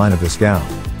about the line of this gown.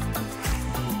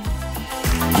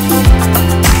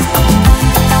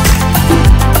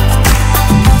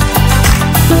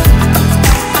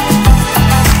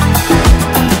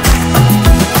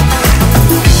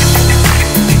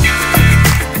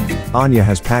 Anya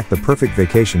has packed the perfect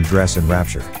vacation dress in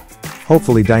Rapture.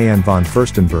 Hopefully Diane von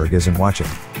Furstenberg isn't watching.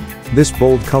 This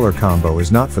bold color combo is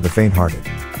not for the faint-hearted.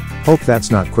 Hope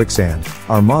that's not quicksand,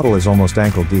 our model is almost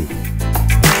ankle deep.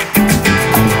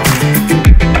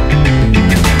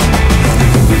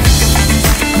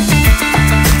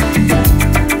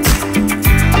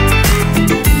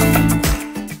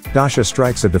 Dasha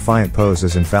strikes a defiant pose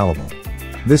as infallible.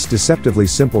 This deceptively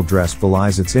simple dress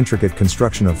belies its intricate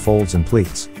construction of folds and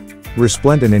pleats.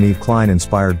 Resplendent in Yves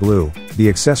Klein-inspired blue, the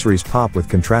accessories pop with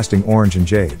contrasting orange and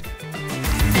jade.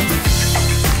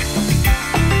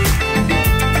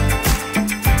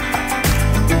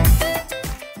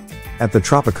 At the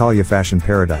Tropicalia Fashion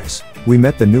Paradise, we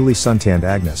met the newly suntanned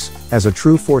Agnes, as a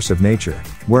true force of nature,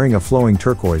 wearing a flowing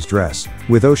turquoise dress,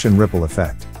 with ocean ripple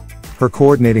effect. Her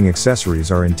coordinating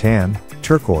accessories are in tan,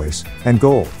 turquoise, and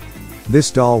gold.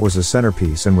 This doll was a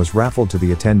centerpiece and was raffled to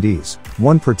the attendees,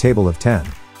 one per table of 10.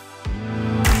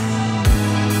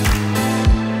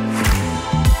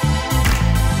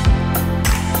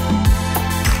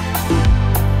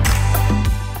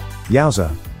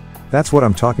 Yowza! That's what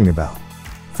I'm talking about.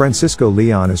 Francisco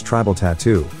Leon is tribal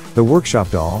tattoo, the workshop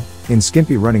doll, in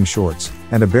skimpy running shorts,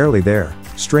 and a barely there,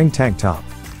 string tank top.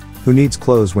 Who needs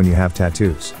clothes when you have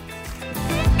tattoos?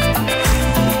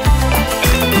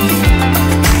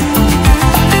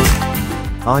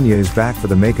 Anya is back for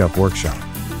the makeup workshop.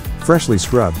 Freshly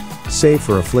scrubbed, save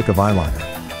for a flick of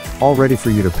eyeliner. All ready for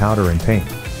you to powder and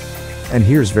paint. And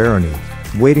here's Veronique,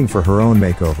 waiting for her own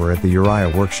makeover at the Uriah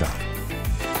workshop.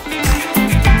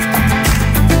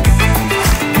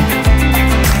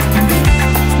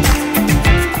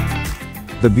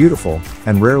 The beautiful,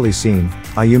 and rarely seen,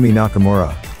 Ayumi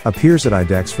Nakamura, appears at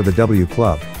ITBE for the W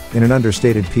Club, in an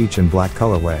understated peach and black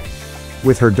colorway.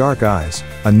 With her dark eyes,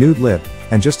 a nude lip,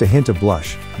 and just a hint of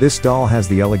blush, this doll has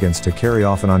the elegance to carry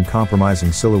off an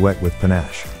uncompromising silhouette with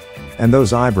panache. And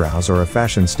those eyebrows are a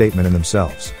fashion statement in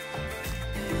themselves.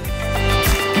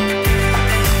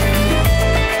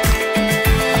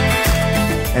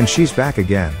 And she's back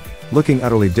again, looking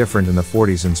utterly different in the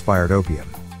 40s inspired opium.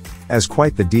 As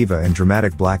quite the diva in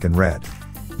dramatic black and red.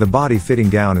 The body-fitting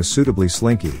gown is suitably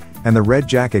slinky, and the red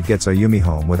jacket gets Ayumi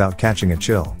home without catching a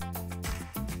chill.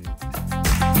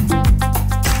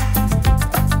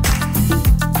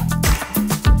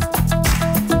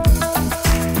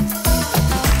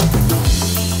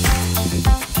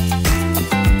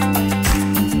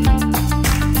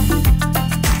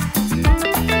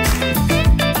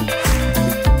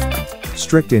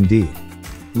 Strict indeed.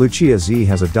 Lucia Z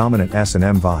has a dominant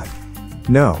S&M vibe.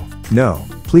 No, no,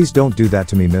 please don't do that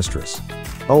to me, mistress.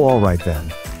 Oh, alright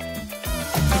then.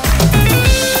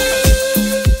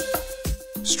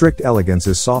 Strict elegance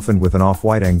is softened with an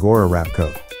off-white Angora wrap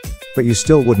coat. But you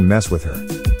still wouldn't mess with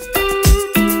her.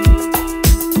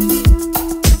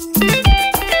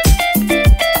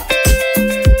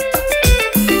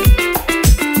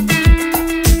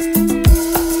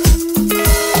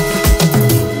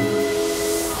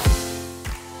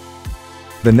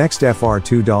 The next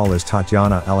FR2 doll is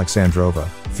Tatiana Alexandrova,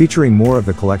 featuring more of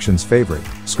the collection's favorite,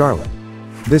 Scarlet.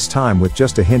 This time with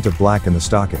just a hint of black in the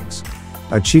stockings.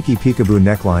 A cheeky peekaboo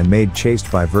neckline made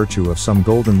chaste by virtue of some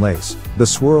golden lace, the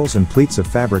swirls and pleats of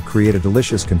fabric create a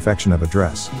delicious confection of a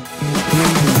dress.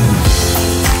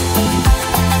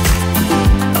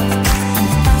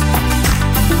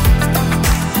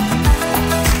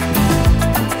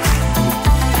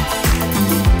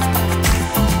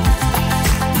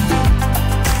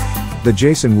 The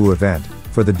Jason Wu event,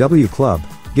 for the W Club,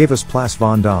 gave us Place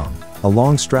Vendôme, a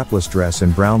long strapless dress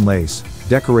in brown lace,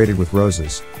 decorated with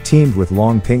roses, teamed with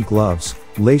long pink gloves,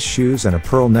 lace shoes and a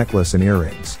pearl necklace and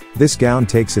earrings. This gown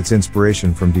takes its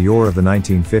inspiration from Dior of the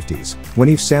 1950s, when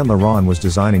Yves Saint Laurent was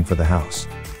designing for the house.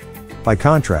 By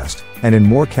contrast, and in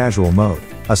more casual mode,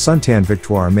 a suntan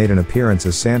Victoire made an appearance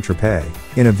as Saint-Tropez,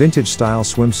 in a vintage-style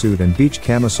swimsuit and beach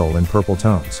camisole in purple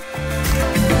tones.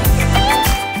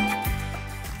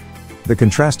 The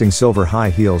contrasting silver high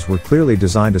heels were clearly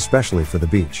designed especially for the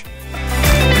beach.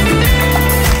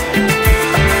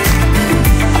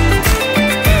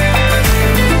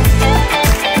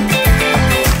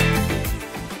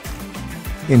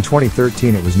 In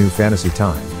 2013 it was New Fantasy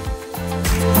time.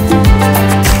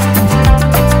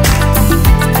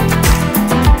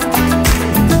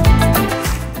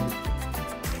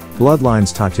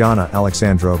 Bloodline's Tatiana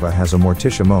Alexandrova has a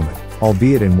Morticia moment,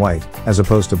 albeit in white, as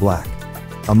opposed to black.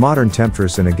 A modern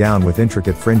temptress in a gown with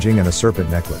intricate fringing and a serpent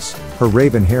necklace, her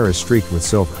raven hair is streaked with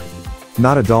silver.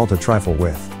 Not a doll to trifle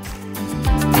with.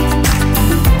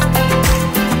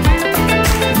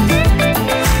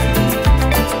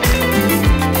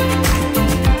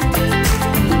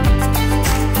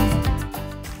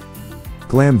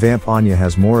 Glam Vamp Anya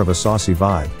has more of a saucy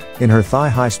vibe, in her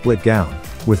thigh-high split gown,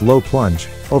 with low plunge,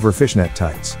 over fishnet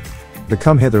tights. The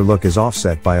come-hither look is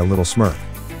offset by a little smirk.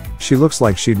 She looks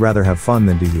like she'd rather have fun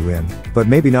than do you in, but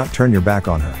maybe not turn your back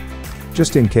on her.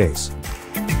 Just in case.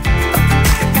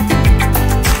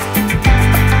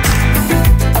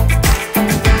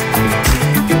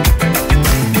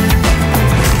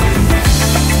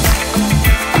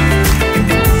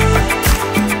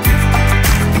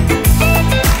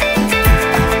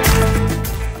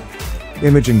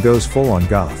 Imogen goes full on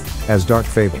goth, as Dark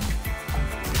Fable.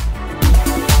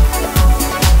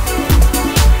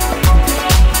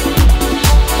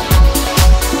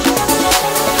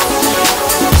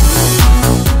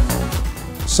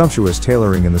 Sumptuous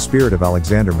tailoring in the spirit of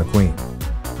Alexander McQueen.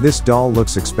 This doll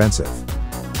looks expensive.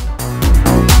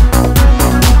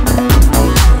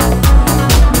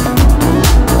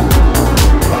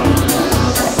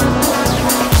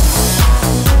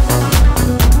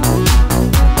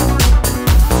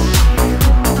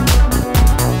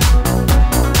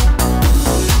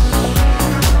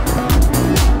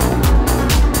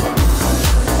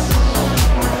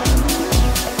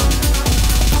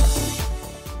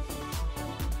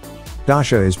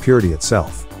 Dasha is purity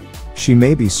itself. She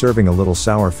may be serving a little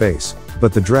sour face,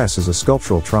 but the dress is a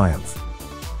sculptural triumph.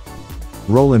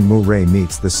 Roland Mouret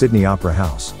meets the Sydney Opera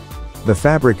House. The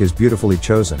fabric is beautifully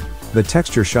chosen, the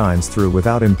texture shines through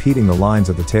without impeding the lines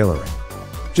of the tailoring.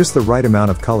 Just the right amount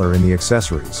of color in the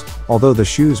accessories, although the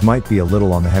shoes might be a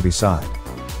little on the heavy side.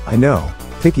 I know,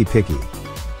 picky.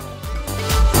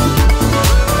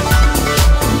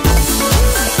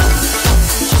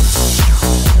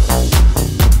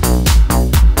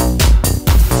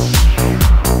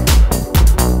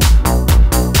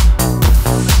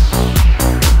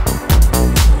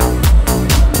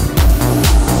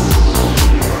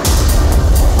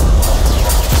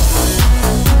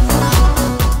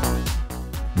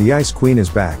 The Ice Queen is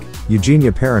back.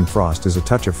 Eugenia Perrin-Frost is a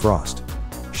touch of frost.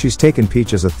 She's taken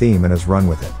peach as a theme and has run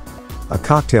with it. A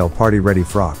cocktail party-ready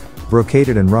frock,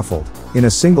 brocaded and ruffled, in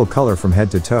a single color from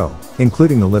head to toe,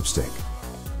 including the lipstick.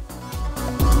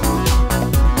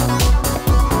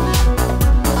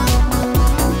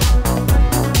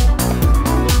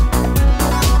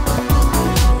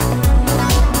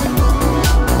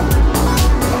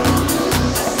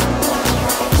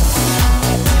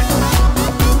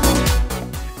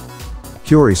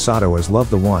 Kyori Sato as Love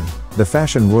the One, the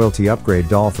fashion royalty upgrade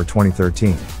doll for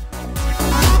 2013.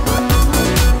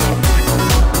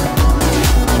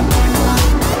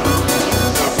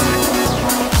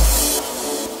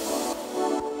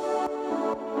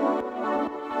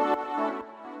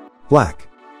 Black.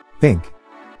 Pink.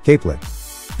 Capelet.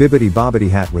 Bibbidi bobbidi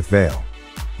hat with veil.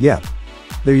 Yep.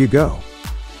 There you go.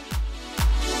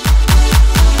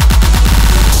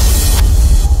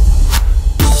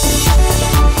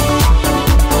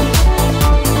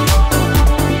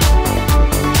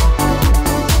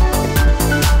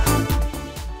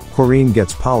 Corinne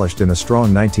gets polished in a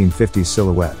strong 1950s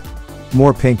silhouette.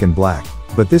 More pink and black,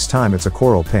 but this time it's a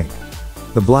coral pink.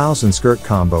 The blouse and skirt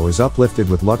combo is uplifted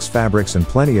with luxe fabrics and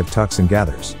plenty of tucks and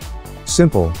gathers.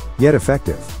 Simple, yet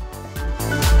effective.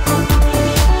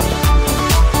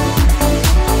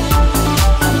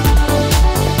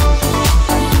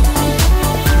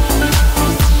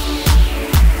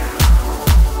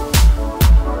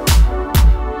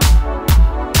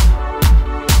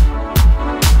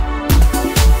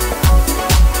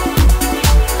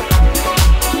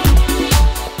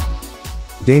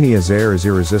 Dania Zarr is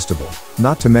irresistible,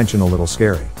 not to mention a little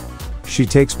scary. She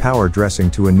takes power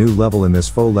dressing to a new level in this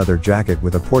faux leather jacket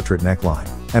with a portrait neckline,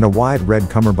 and a wide red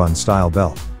cummerbund style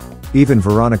belt. Even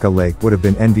Veronica Lake would have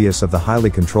been envious of the highly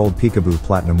controlled peekaboo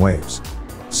platinum waves.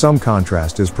 Some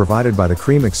contrast is provided by the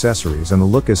cream accessories and the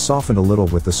look is softened a little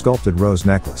with the sculpted rose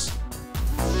necklace.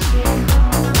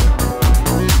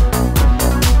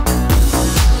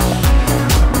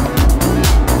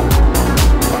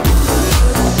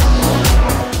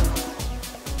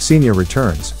 Senior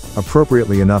returns,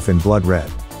 appropriately enough in blood red.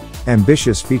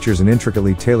 Ambitious features an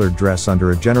intricately tailored dress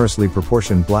under a generously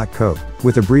proportioned black coat,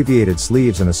 with abbreviated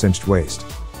sleeves and a cinched waist.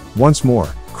 Once more,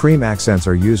 cream accents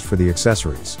are used for the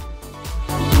accessories.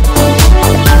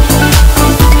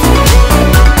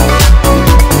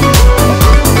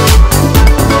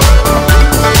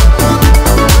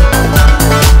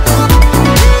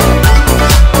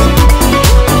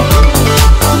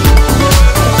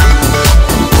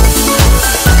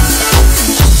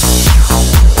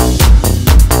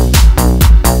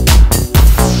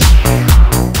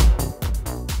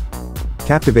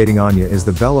 Captivating Anya is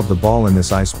the belle of the ball in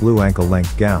this ice blue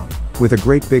ankle-length gown, with a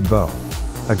great big bow.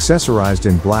 Accessorized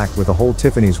in black with a whole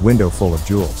Tiffany's window full of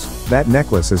jewels, that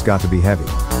necklace has got to be heavy.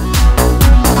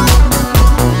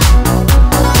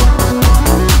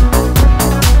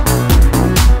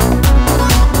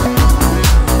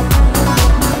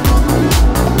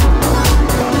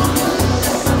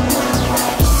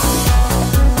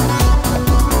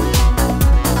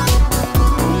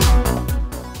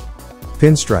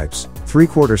 Pinstripes,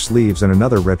 three-quarter sleeves and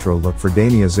another retro look for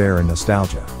Dania Zarr and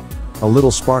nostalgia. A little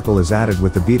sparkle is added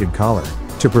with the beaded collar,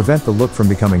 to prevent the look from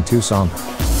becoming too somber.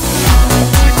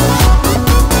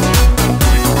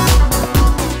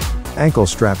 Ankle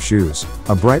strap shoes,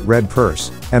 a bright red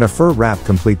purse, and a fur wrap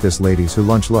complete this ladies who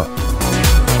lunch look.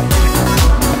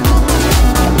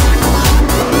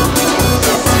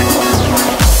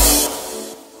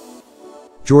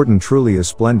 Jordan truly is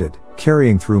splendid,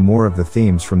 carrying through more of the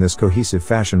themes from this cohesive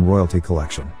fashion royalty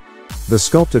collection. The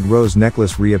sculpted rose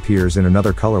necklace reappears in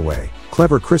another colorway,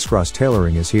 clever crisscross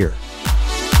tailoring is here.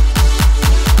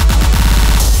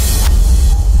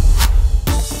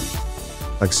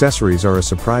 Accessories are a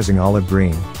surprising olive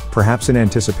green, perhaps in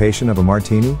anticipation of a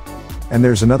martini? And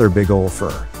there's another big ol'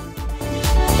 fur.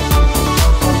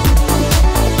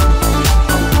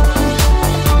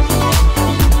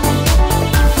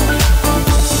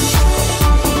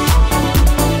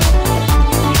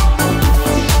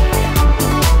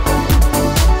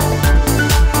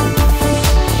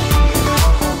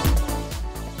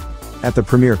 At the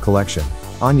premiere collection,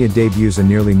 Anya debuts a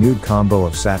nearly nude combo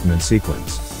of satin and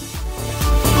sequins.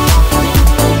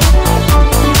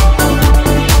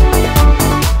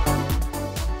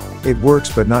 It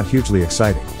works but not hugely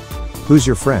exciting. Who's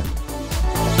your friend?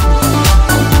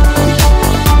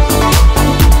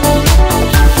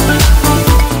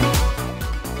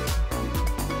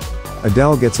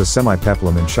 Adele gets a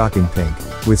semi-peplum in shocking pink,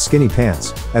 with skinny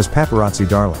pants, as paparazzi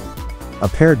darling. A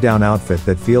pared down outfit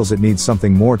that feels it needs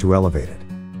something more to elevate it.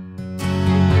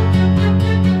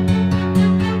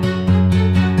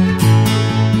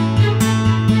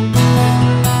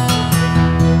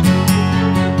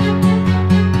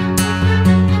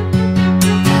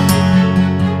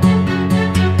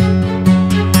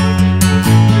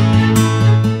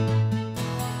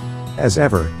 As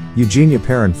ever, Eugenia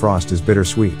Perrin-Frost is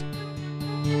bittersweet.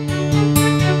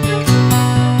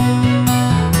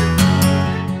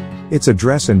 It's a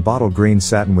dress in bottle green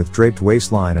satin with draped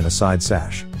waistline and a side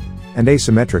sash. And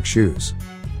asymmetric shoes.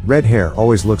 Red hair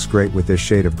always looks great with this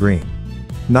shade of green.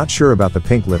 Not sure about the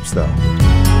pink lips though.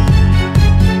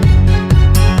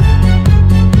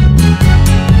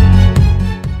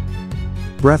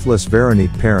 Breathless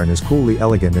Veronique Perrin is coolly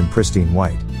elegant in pristine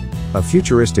white. A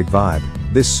futuristic vibe,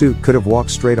 This suit could have walked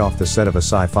straight off the set of a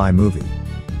sci-fi movie.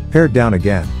 Pared down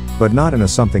again, but not in a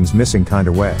something's missing kind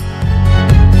of way.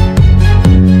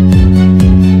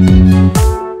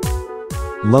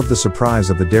 Love the surprise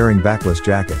of the daring backless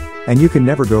jacket, and you can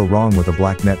never go wrong with a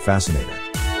black net fascinator.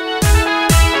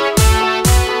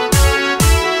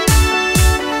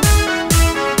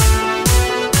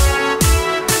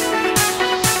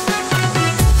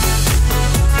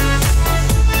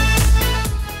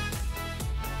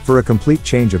 For a complete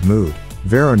change of mood,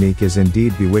 Veronique is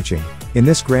indeed bewitching, in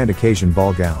this grand occasion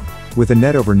ball gown, with a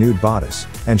net over nude bodice,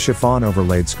 and chiffon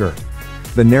overlaid skirt.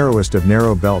 The narrowest of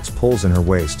narrow belts pulls in her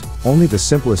waist, only the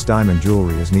simplest diamond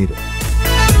jewelry is needed.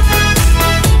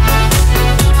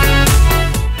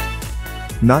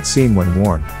 Not seen when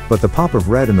worn, but the pop of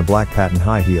red in the black patent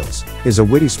high heels, is a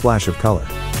witty splash of color.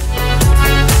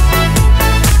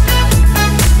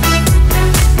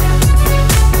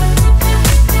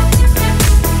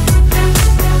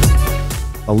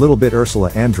 A little bit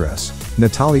Ursula Andress,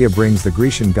 Natalia brings the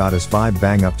Grecian goddess vibe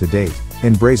bang up to date,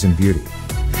 in brazen beauty.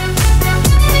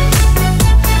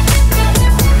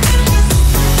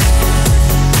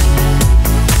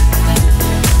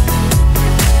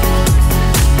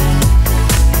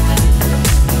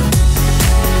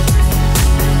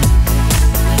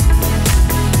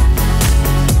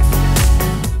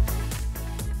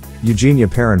 Eugenia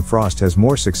Perrin-Frost has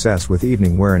more success with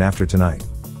evening wear and After Tonight.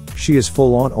 She is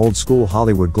full-on old-school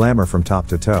Hollywood glamour from top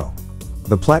to toe.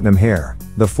 The platinum hair,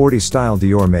 the 40s style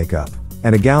Dior makeup,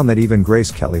 and a gown that even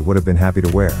Grace Kelly would have been happy to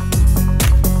wear.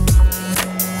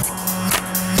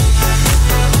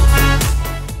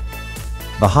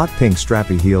 The hot pink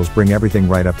strappy heels bring everything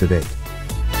right up to date.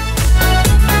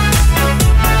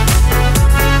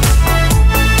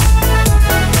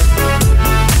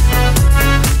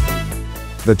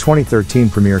 The 2013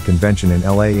 premiere convention in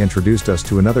LA introduced us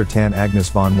to another tan Agnes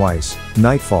Von Weiss,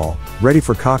 Nightfall, ready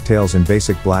for cocktails in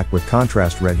basic black with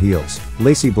contrast red heels,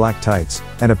 lacy black tights,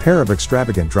 and a pair of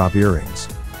extravagant drop earrings.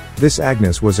 This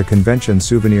Agnes was a convention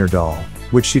souvenir doll,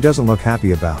 which she doesn't look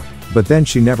happy about, but then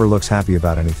she never looks happy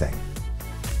about anything.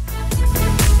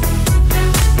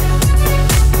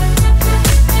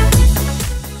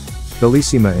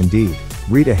 Bellissima indeed,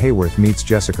 Rita Hayworth meets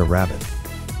Jessica Rabbit.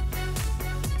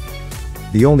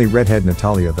 The only redhead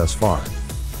Natalia thus far.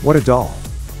 What a doll.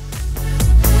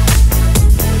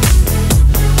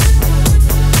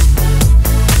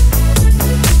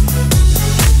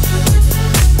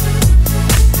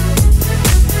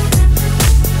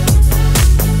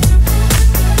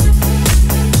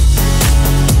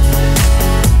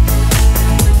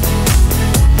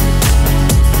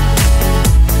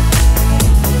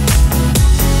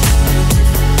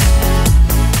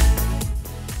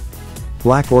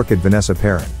 Black Orchid Vanessa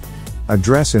Perrin. A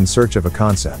dress in search of a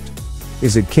concept.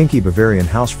 Is it kinky Bavarian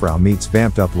housefrau meets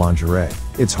vamped up lingerie?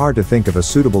 It's hard to think of a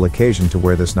suitable occasion to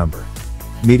wear this number.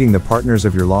 Meeting the partners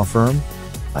of your law firm?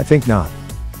 I think not.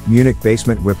 Munich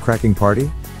basement whip cracking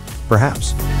party?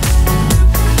 Perhaps.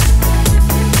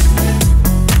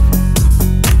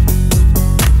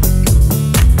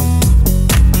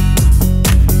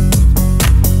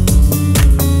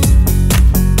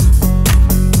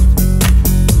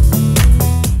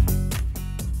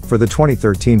 For the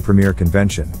 2013 premiere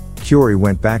convention, Kyori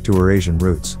went back to her Asian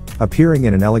roots, appearing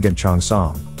in an elegant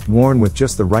cheongsam, worn with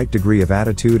just the right degree of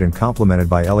attitude and complemented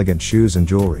by elegant shoes and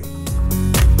jewelry.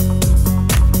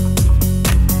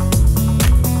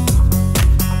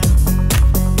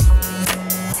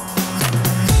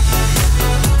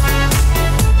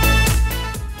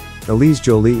 Elise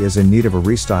Jolie is in need of a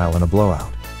restyle and a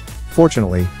blowout.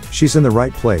 Fortunately, she's in the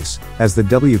right place, as the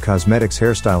W Cosmetics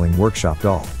hairstyling workshop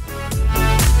doll.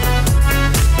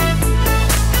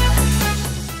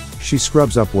 She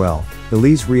scrubs up well.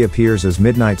 Elise reappears as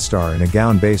Midnight Star in a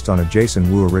gown based on a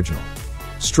Jason Wu original.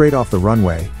 Straight off the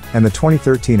runway, and the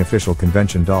 2013 official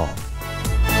convention doll.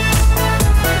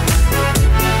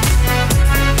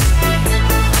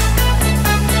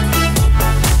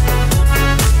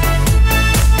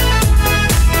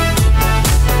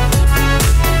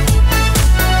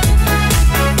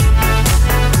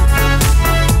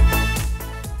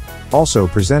 Also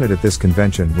presented at this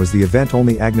convention was the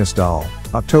event-only Agnes doll,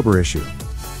 October issue.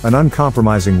 An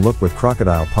uncompromising look with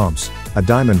crocodile pumps, a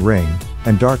diamond ring,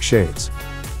 and dark shades.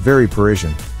 Very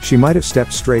Parisian, she might have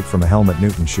stepped straight from a Helmut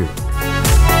Newton shoot.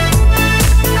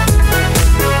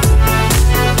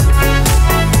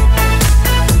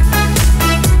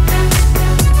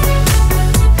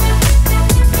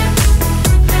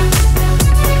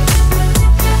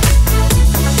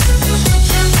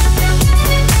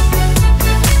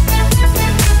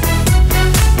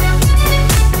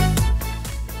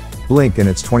 Blink and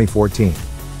it's 2014.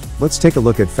 Let's take a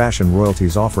look at fashion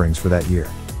royalties' offerings for that year.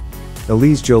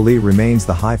 Elise Jolie remains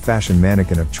the high fashion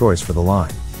mannequin of choice for the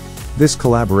line. This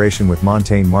collaboration with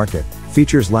Montaigne Market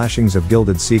features lashings of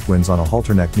gilded sequins on a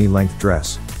halterneck knee-length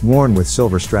dress, worn with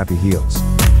silver strappy heels.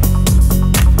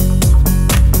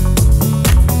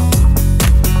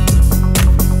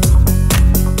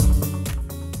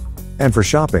 And for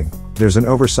shopping, there's an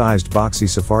oversized boxy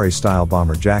safari-style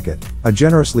bomber jacket, a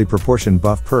generously proportioned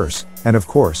buff purse, and of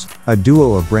course, a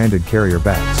duo of branded carrier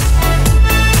bags.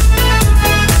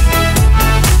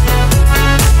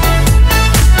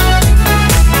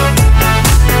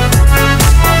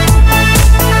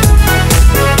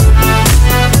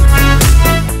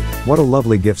 What a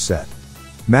lovely gift set.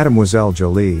 Mademoiselle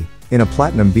Jolie, in a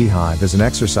platinum beehive is an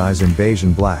exercise in beige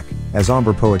and black, as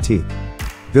ombre poetique.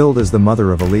 Billed as the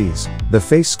mother of Elise, the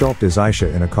face sculpt is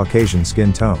Aisha in a Caucasian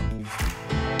skin tone.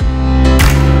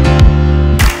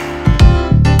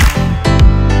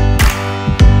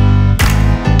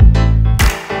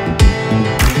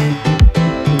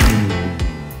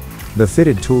 The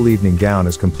fitted tulle evening gown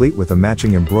is complete with a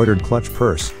matching embroidered clutch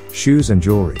purse, shoes and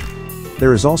jewelry.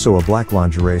 There is also a black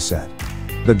lingerie set.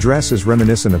 The dress is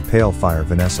reminiscent of Pale Fire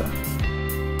Vanessa.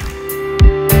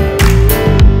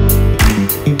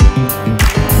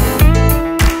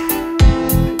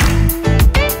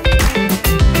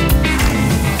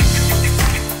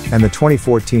 And the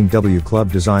 2014 W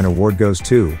Club Design Award goes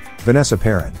to Vanessa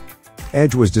Perrin.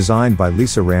 Edge was designed by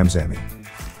Lisa Ramzami.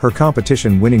 Her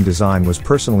competition-winning design was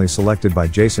personally selected by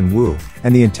Jason Wu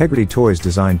and the Integrity Toys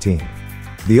design team.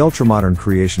 The ultramodern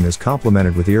creation is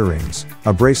complemented with earrings,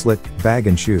 a bracelet, bag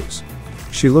and shoes.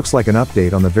 She looks like an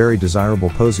update on the very desirable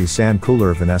Posey Sand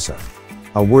Cooler of Vanessa.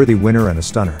 A worthy winner and a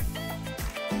stunner.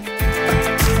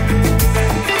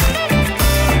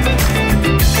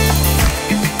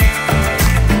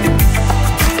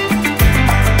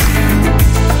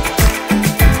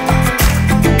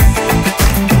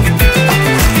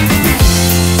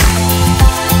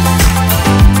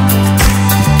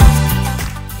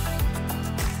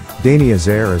 Dania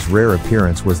Zarr's rare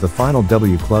appearance was the final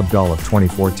W Club doll of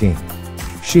 2014.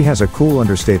 She has a cool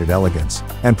understated elegance,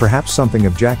 and perhaps something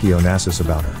of Jackie Onassis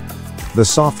about her. The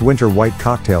soft winter white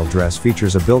cocktail dress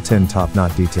features a built-in top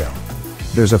knot detail.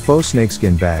 There's a faux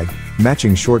snakeskin bag,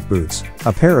 matching short boots,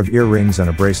 a pair of earrings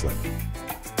and a bracelet.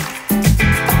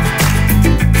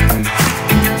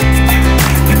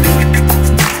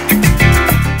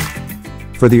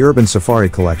 For the Urban Safari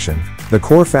collection, the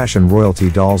core fashion royalty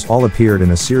dolls all appeared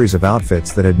in a series of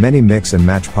outfits that had many mix and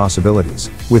match possibilities,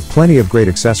 with plenty of great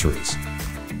accessories.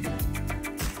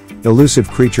 Elusive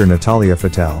creature Natalia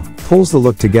Fatale pulls the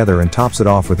look together and tops it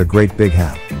off with a great big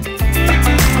hat.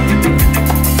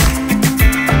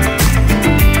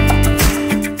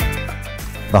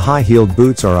 The high-heeled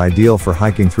boots are ideal for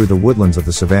hiking through the woodlands of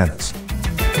the savannas.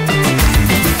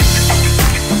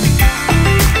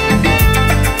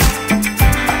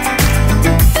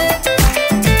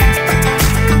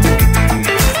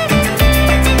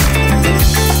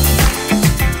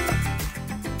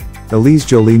 Elise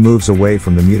Jolie moves away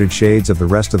from the muted shades of the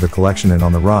rest of the collection and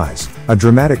on the rise, a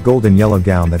dramatic golden yellow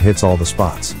gown that hits all the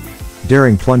spots.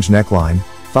 Daring plunge neckline,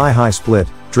 thigh-high split,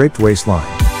 draped waistline.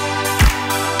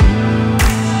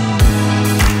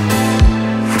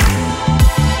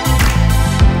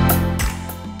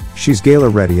 She's gala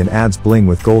ready and adds bling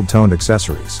with gold-toned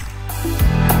accessories.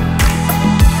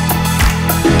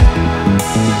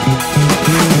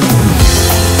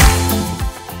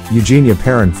 Eugenia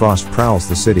Perrin Frost prowls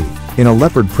the city, in a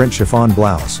leopard print chiffon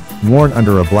blouse, worn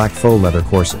under a black faux leather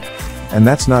corset. And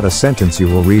that's not a sentence you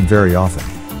will read very often.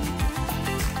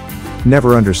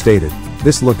 Never understated,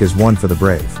 this look is one for the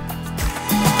brave.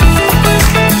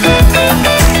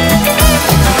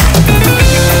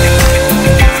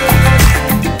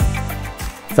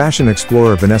 Fashion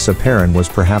explorer Vanessa Perrin was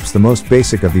perhaps the most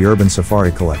basic of the Urban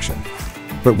Safari collection.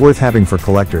 But worth having for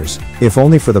collectors, if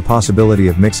only for the possibility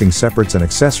of mixing separates and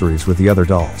accessories with the other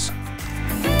dolls.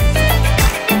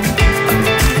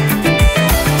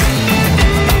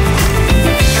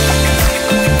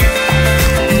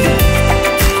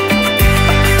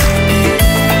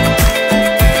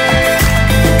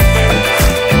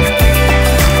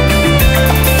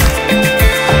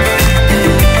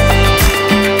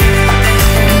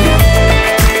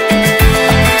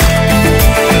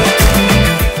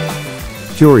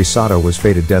 Kyori Sato was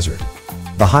Faded Desert.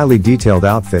 The highly detailed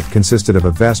outfit consisted of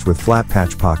a vest with flat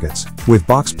patch pockets, with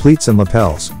box pleats and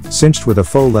lapels, cinched with a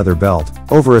faux leather belt,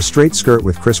 over a straight skirt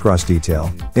with crisscross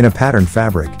detail, in a patterned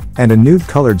fabric, and a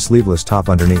nude-colored sleeveless top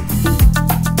underneath.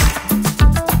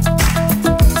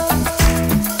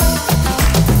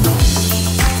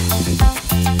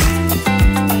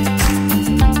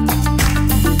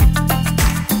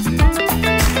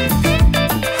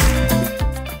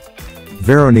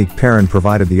 Veronique Perrin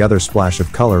provided the other splash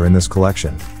of color in this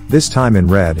collection, this time in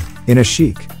red, in a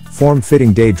chic,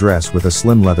 form-fitting day dress with a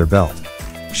slim leather belt.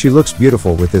 She looks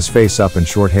beautiful with this face up and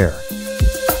short hair.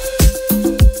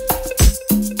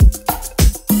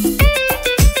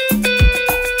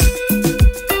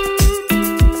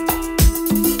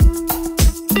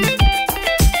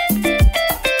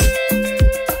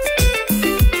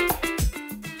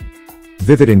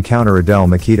 Vivid Encounter Adele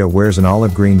Makita wears an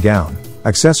olive green gown,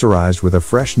 accessorized with a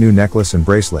fresh new necklace and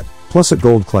bracelet, plus a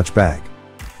gold clutch bag.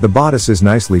 The bodice is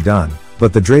nicely done,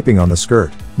 but the draping on the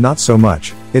skirt, not so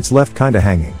much, it's left kinda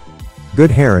hanging. Good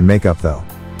hair and makeup though.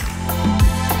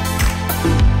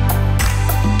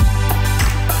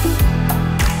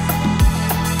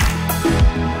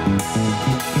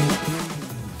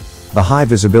 The high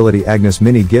visibility Agnes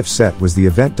mini gift set was the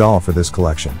event doll for this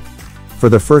collection. For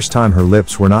the first time her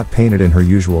lips were not painted in her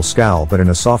usual scowl but in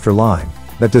a softer line,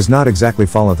 that does not exactly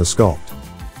follow the sculpt.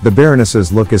 The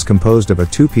Baroness's look is composed of a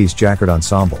two-piece jacquard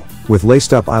ensemble, with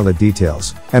laced-up eyelet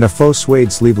details, and a faux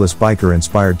suede sleeveless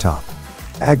biker-inspired top.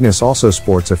 Agnes also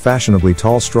sports a fashionably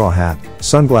tall straw hat,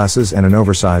 sunglasses and an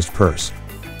oversized purse.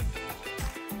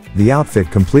 The outfit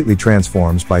completely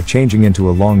transforms by changing into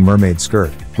a long mermaid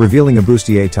skirt, revealing a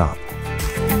bustier top.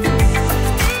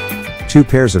 2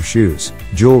 pairs of shoes,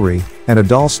 jewelry, and a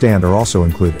doll stand are also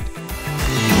included.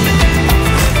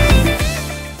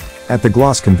 At the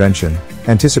Gloss Convention,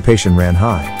 anticipation ran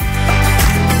high.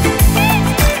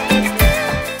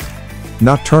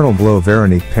 Nocturnal Glow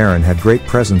Veronique Perrin had great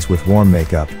presence with warm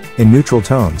makeup, in neutral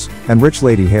tones, and rich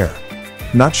lady hair.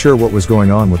 Not sure what was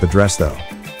going on with the dress though.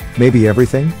 Maybe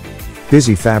everything?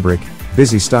 Busy fabric,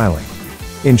 busy styling.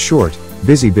 In short,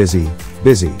 busy.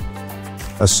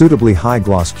 A suitably high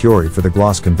gloss Kyori for the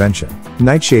Gloss Convention.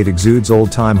 Nightshade exudes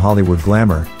old-time Hollywood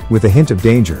glamour, with a hint of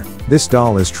danger. This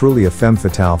doll is truly a femme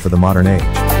fatale for the modern age.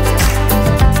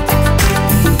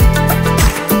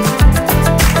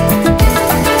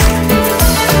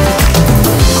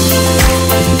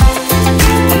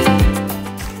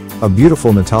 A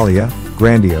beautiful Natalia,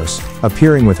 grandiose,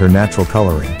 appearing with her natural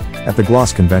coloring, at the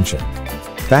Gloss Convention.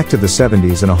 Back to the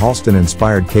 70s in a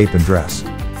Halston-inspired cape and dress.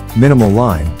 Minimal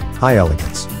line, high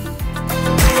elegance.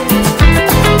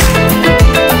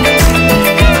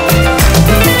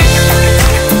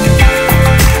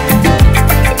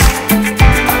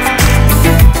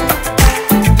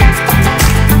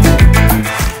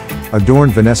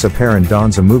 Adorned Vanessa Perrin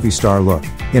dons a movie star look,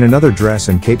 in another dress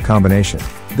and cape combination,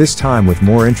 this time with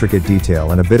more intricate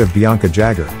detail and a bit of Bianca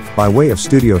Jagger, by way of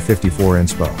Studio 54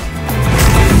 inspo.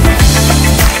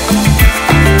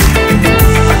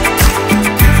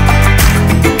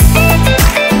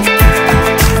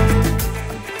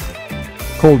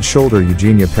 Cold Shoulder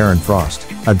Eugenia Perrin Frost,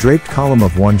 a draped column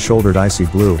of one-shouldered icy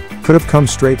blue, could have come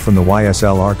straight from the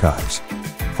YSL archives.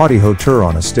 Haughty hauteur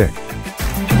on a stick.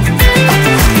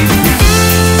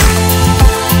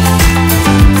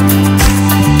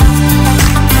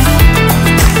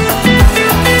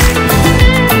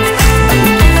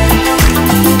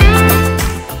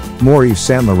 More Yves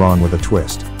Saint Laurent with a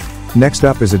twist. Next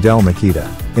up is Adele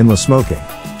Makita, in La Smoking.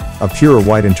 A pure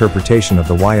white interpretation of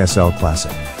the YSL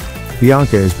classic.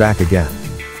 Bianca is back again.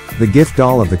 The gift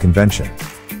doll of the convention.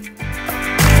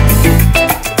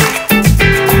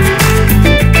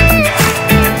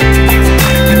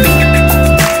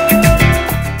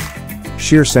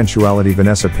 Sheer sensuality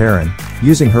Vanessa Perrin,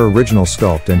 using her original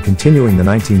sculpt and continuing the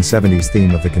 1970s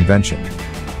theme of the convention.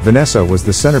 Vanessa was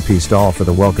the centerpiece doll for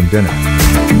the welcome dinner.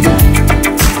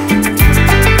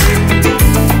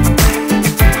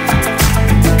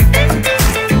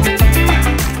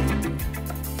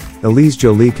 Elise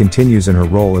Jolie continues in her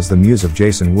role as the muse of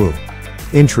Jason Wu.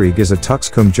 Intrigue is a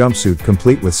tux-cum jumpsuit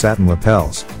complete with satin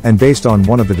lapels, and based on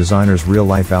one of the designer's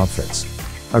real-life outfits.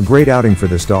 A great outing for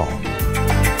this doll.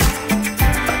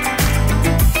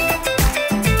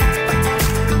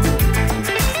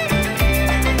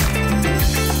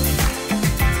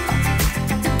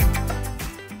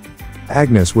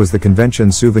 Agnes was the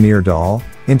convention souvenir doll,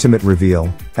 intimate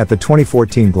reveal, at the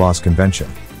 2014 Gloss Convention.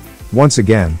 Once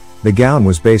again, the gown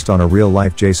was based on a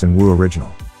real-life Jason Wu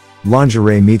original.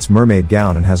 Lingerie meets mermaid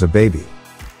gown and has a baby.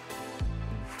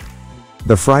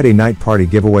 The Friday night party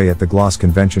giveaway at the Gloss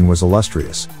Convention was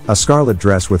illustrious, a scarlet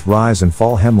dress with rise and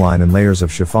fall hemline and layers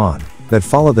of chiffon, that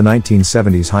followed the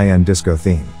 1970s high-end disco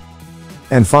theme.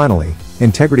 And finally,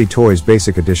 Integrity Toys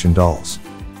Basic Edition dolls.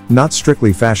 Not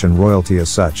strictly fashion royalty as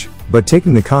such, but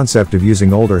taking the concept of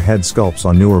using older head sculpts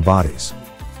on newer bodies.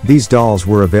 These dolls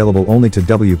were available only to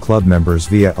W Club members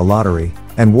via a lottery,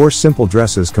 and wore simple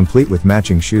dresses complete with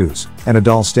matching shoes, and a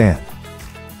doll stand.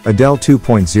 Adele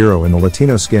 2.0 in the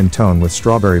Latino skin tone with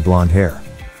strawberry blonde hair.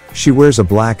 She wears a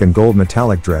black and gold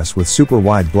metallic dress with super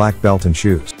wide black belt and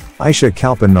shoes. Aisha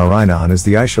Kalpin Narayanan is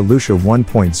the Aisha Lucia 1.0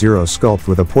 sculpt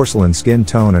with a porcelain skin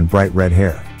tone and bright red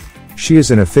hair. She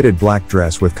is in a fitted black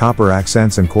dress with copper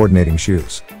accents and coordinating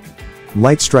shoes.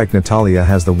 Light Strike Natalia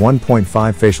has the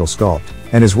 1.5 facial sculpt,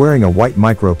 and is wearing a white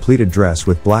micro pleated dress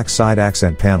with black side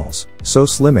accent panels, so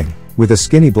slimming, with a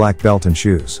skinny black belt and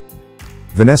shoes.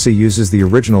 Vanessa uses the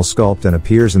original sculpt and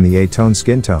appears in the A-tone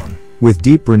skin tone, with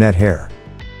deep brunette hair.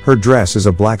 Her dress is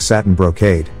a black satin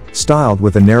brocade, styled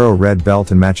with a narrow red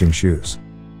belt and matching shoes.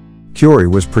 Kyori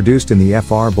was produced in the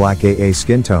FR Black AA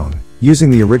skin tone, using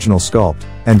the original sculpt,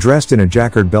 and dressed in a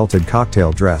jacquard belted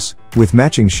cocktail dress, with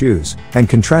matching shoes, and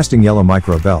contrasting yellow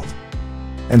micro belt.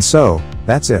 And so,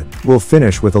 that's it. We'll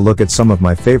finish with a look at some of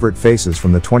my favorite faces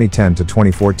from the 2010 to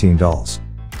 2014 dolls.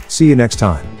 See you next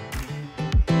time.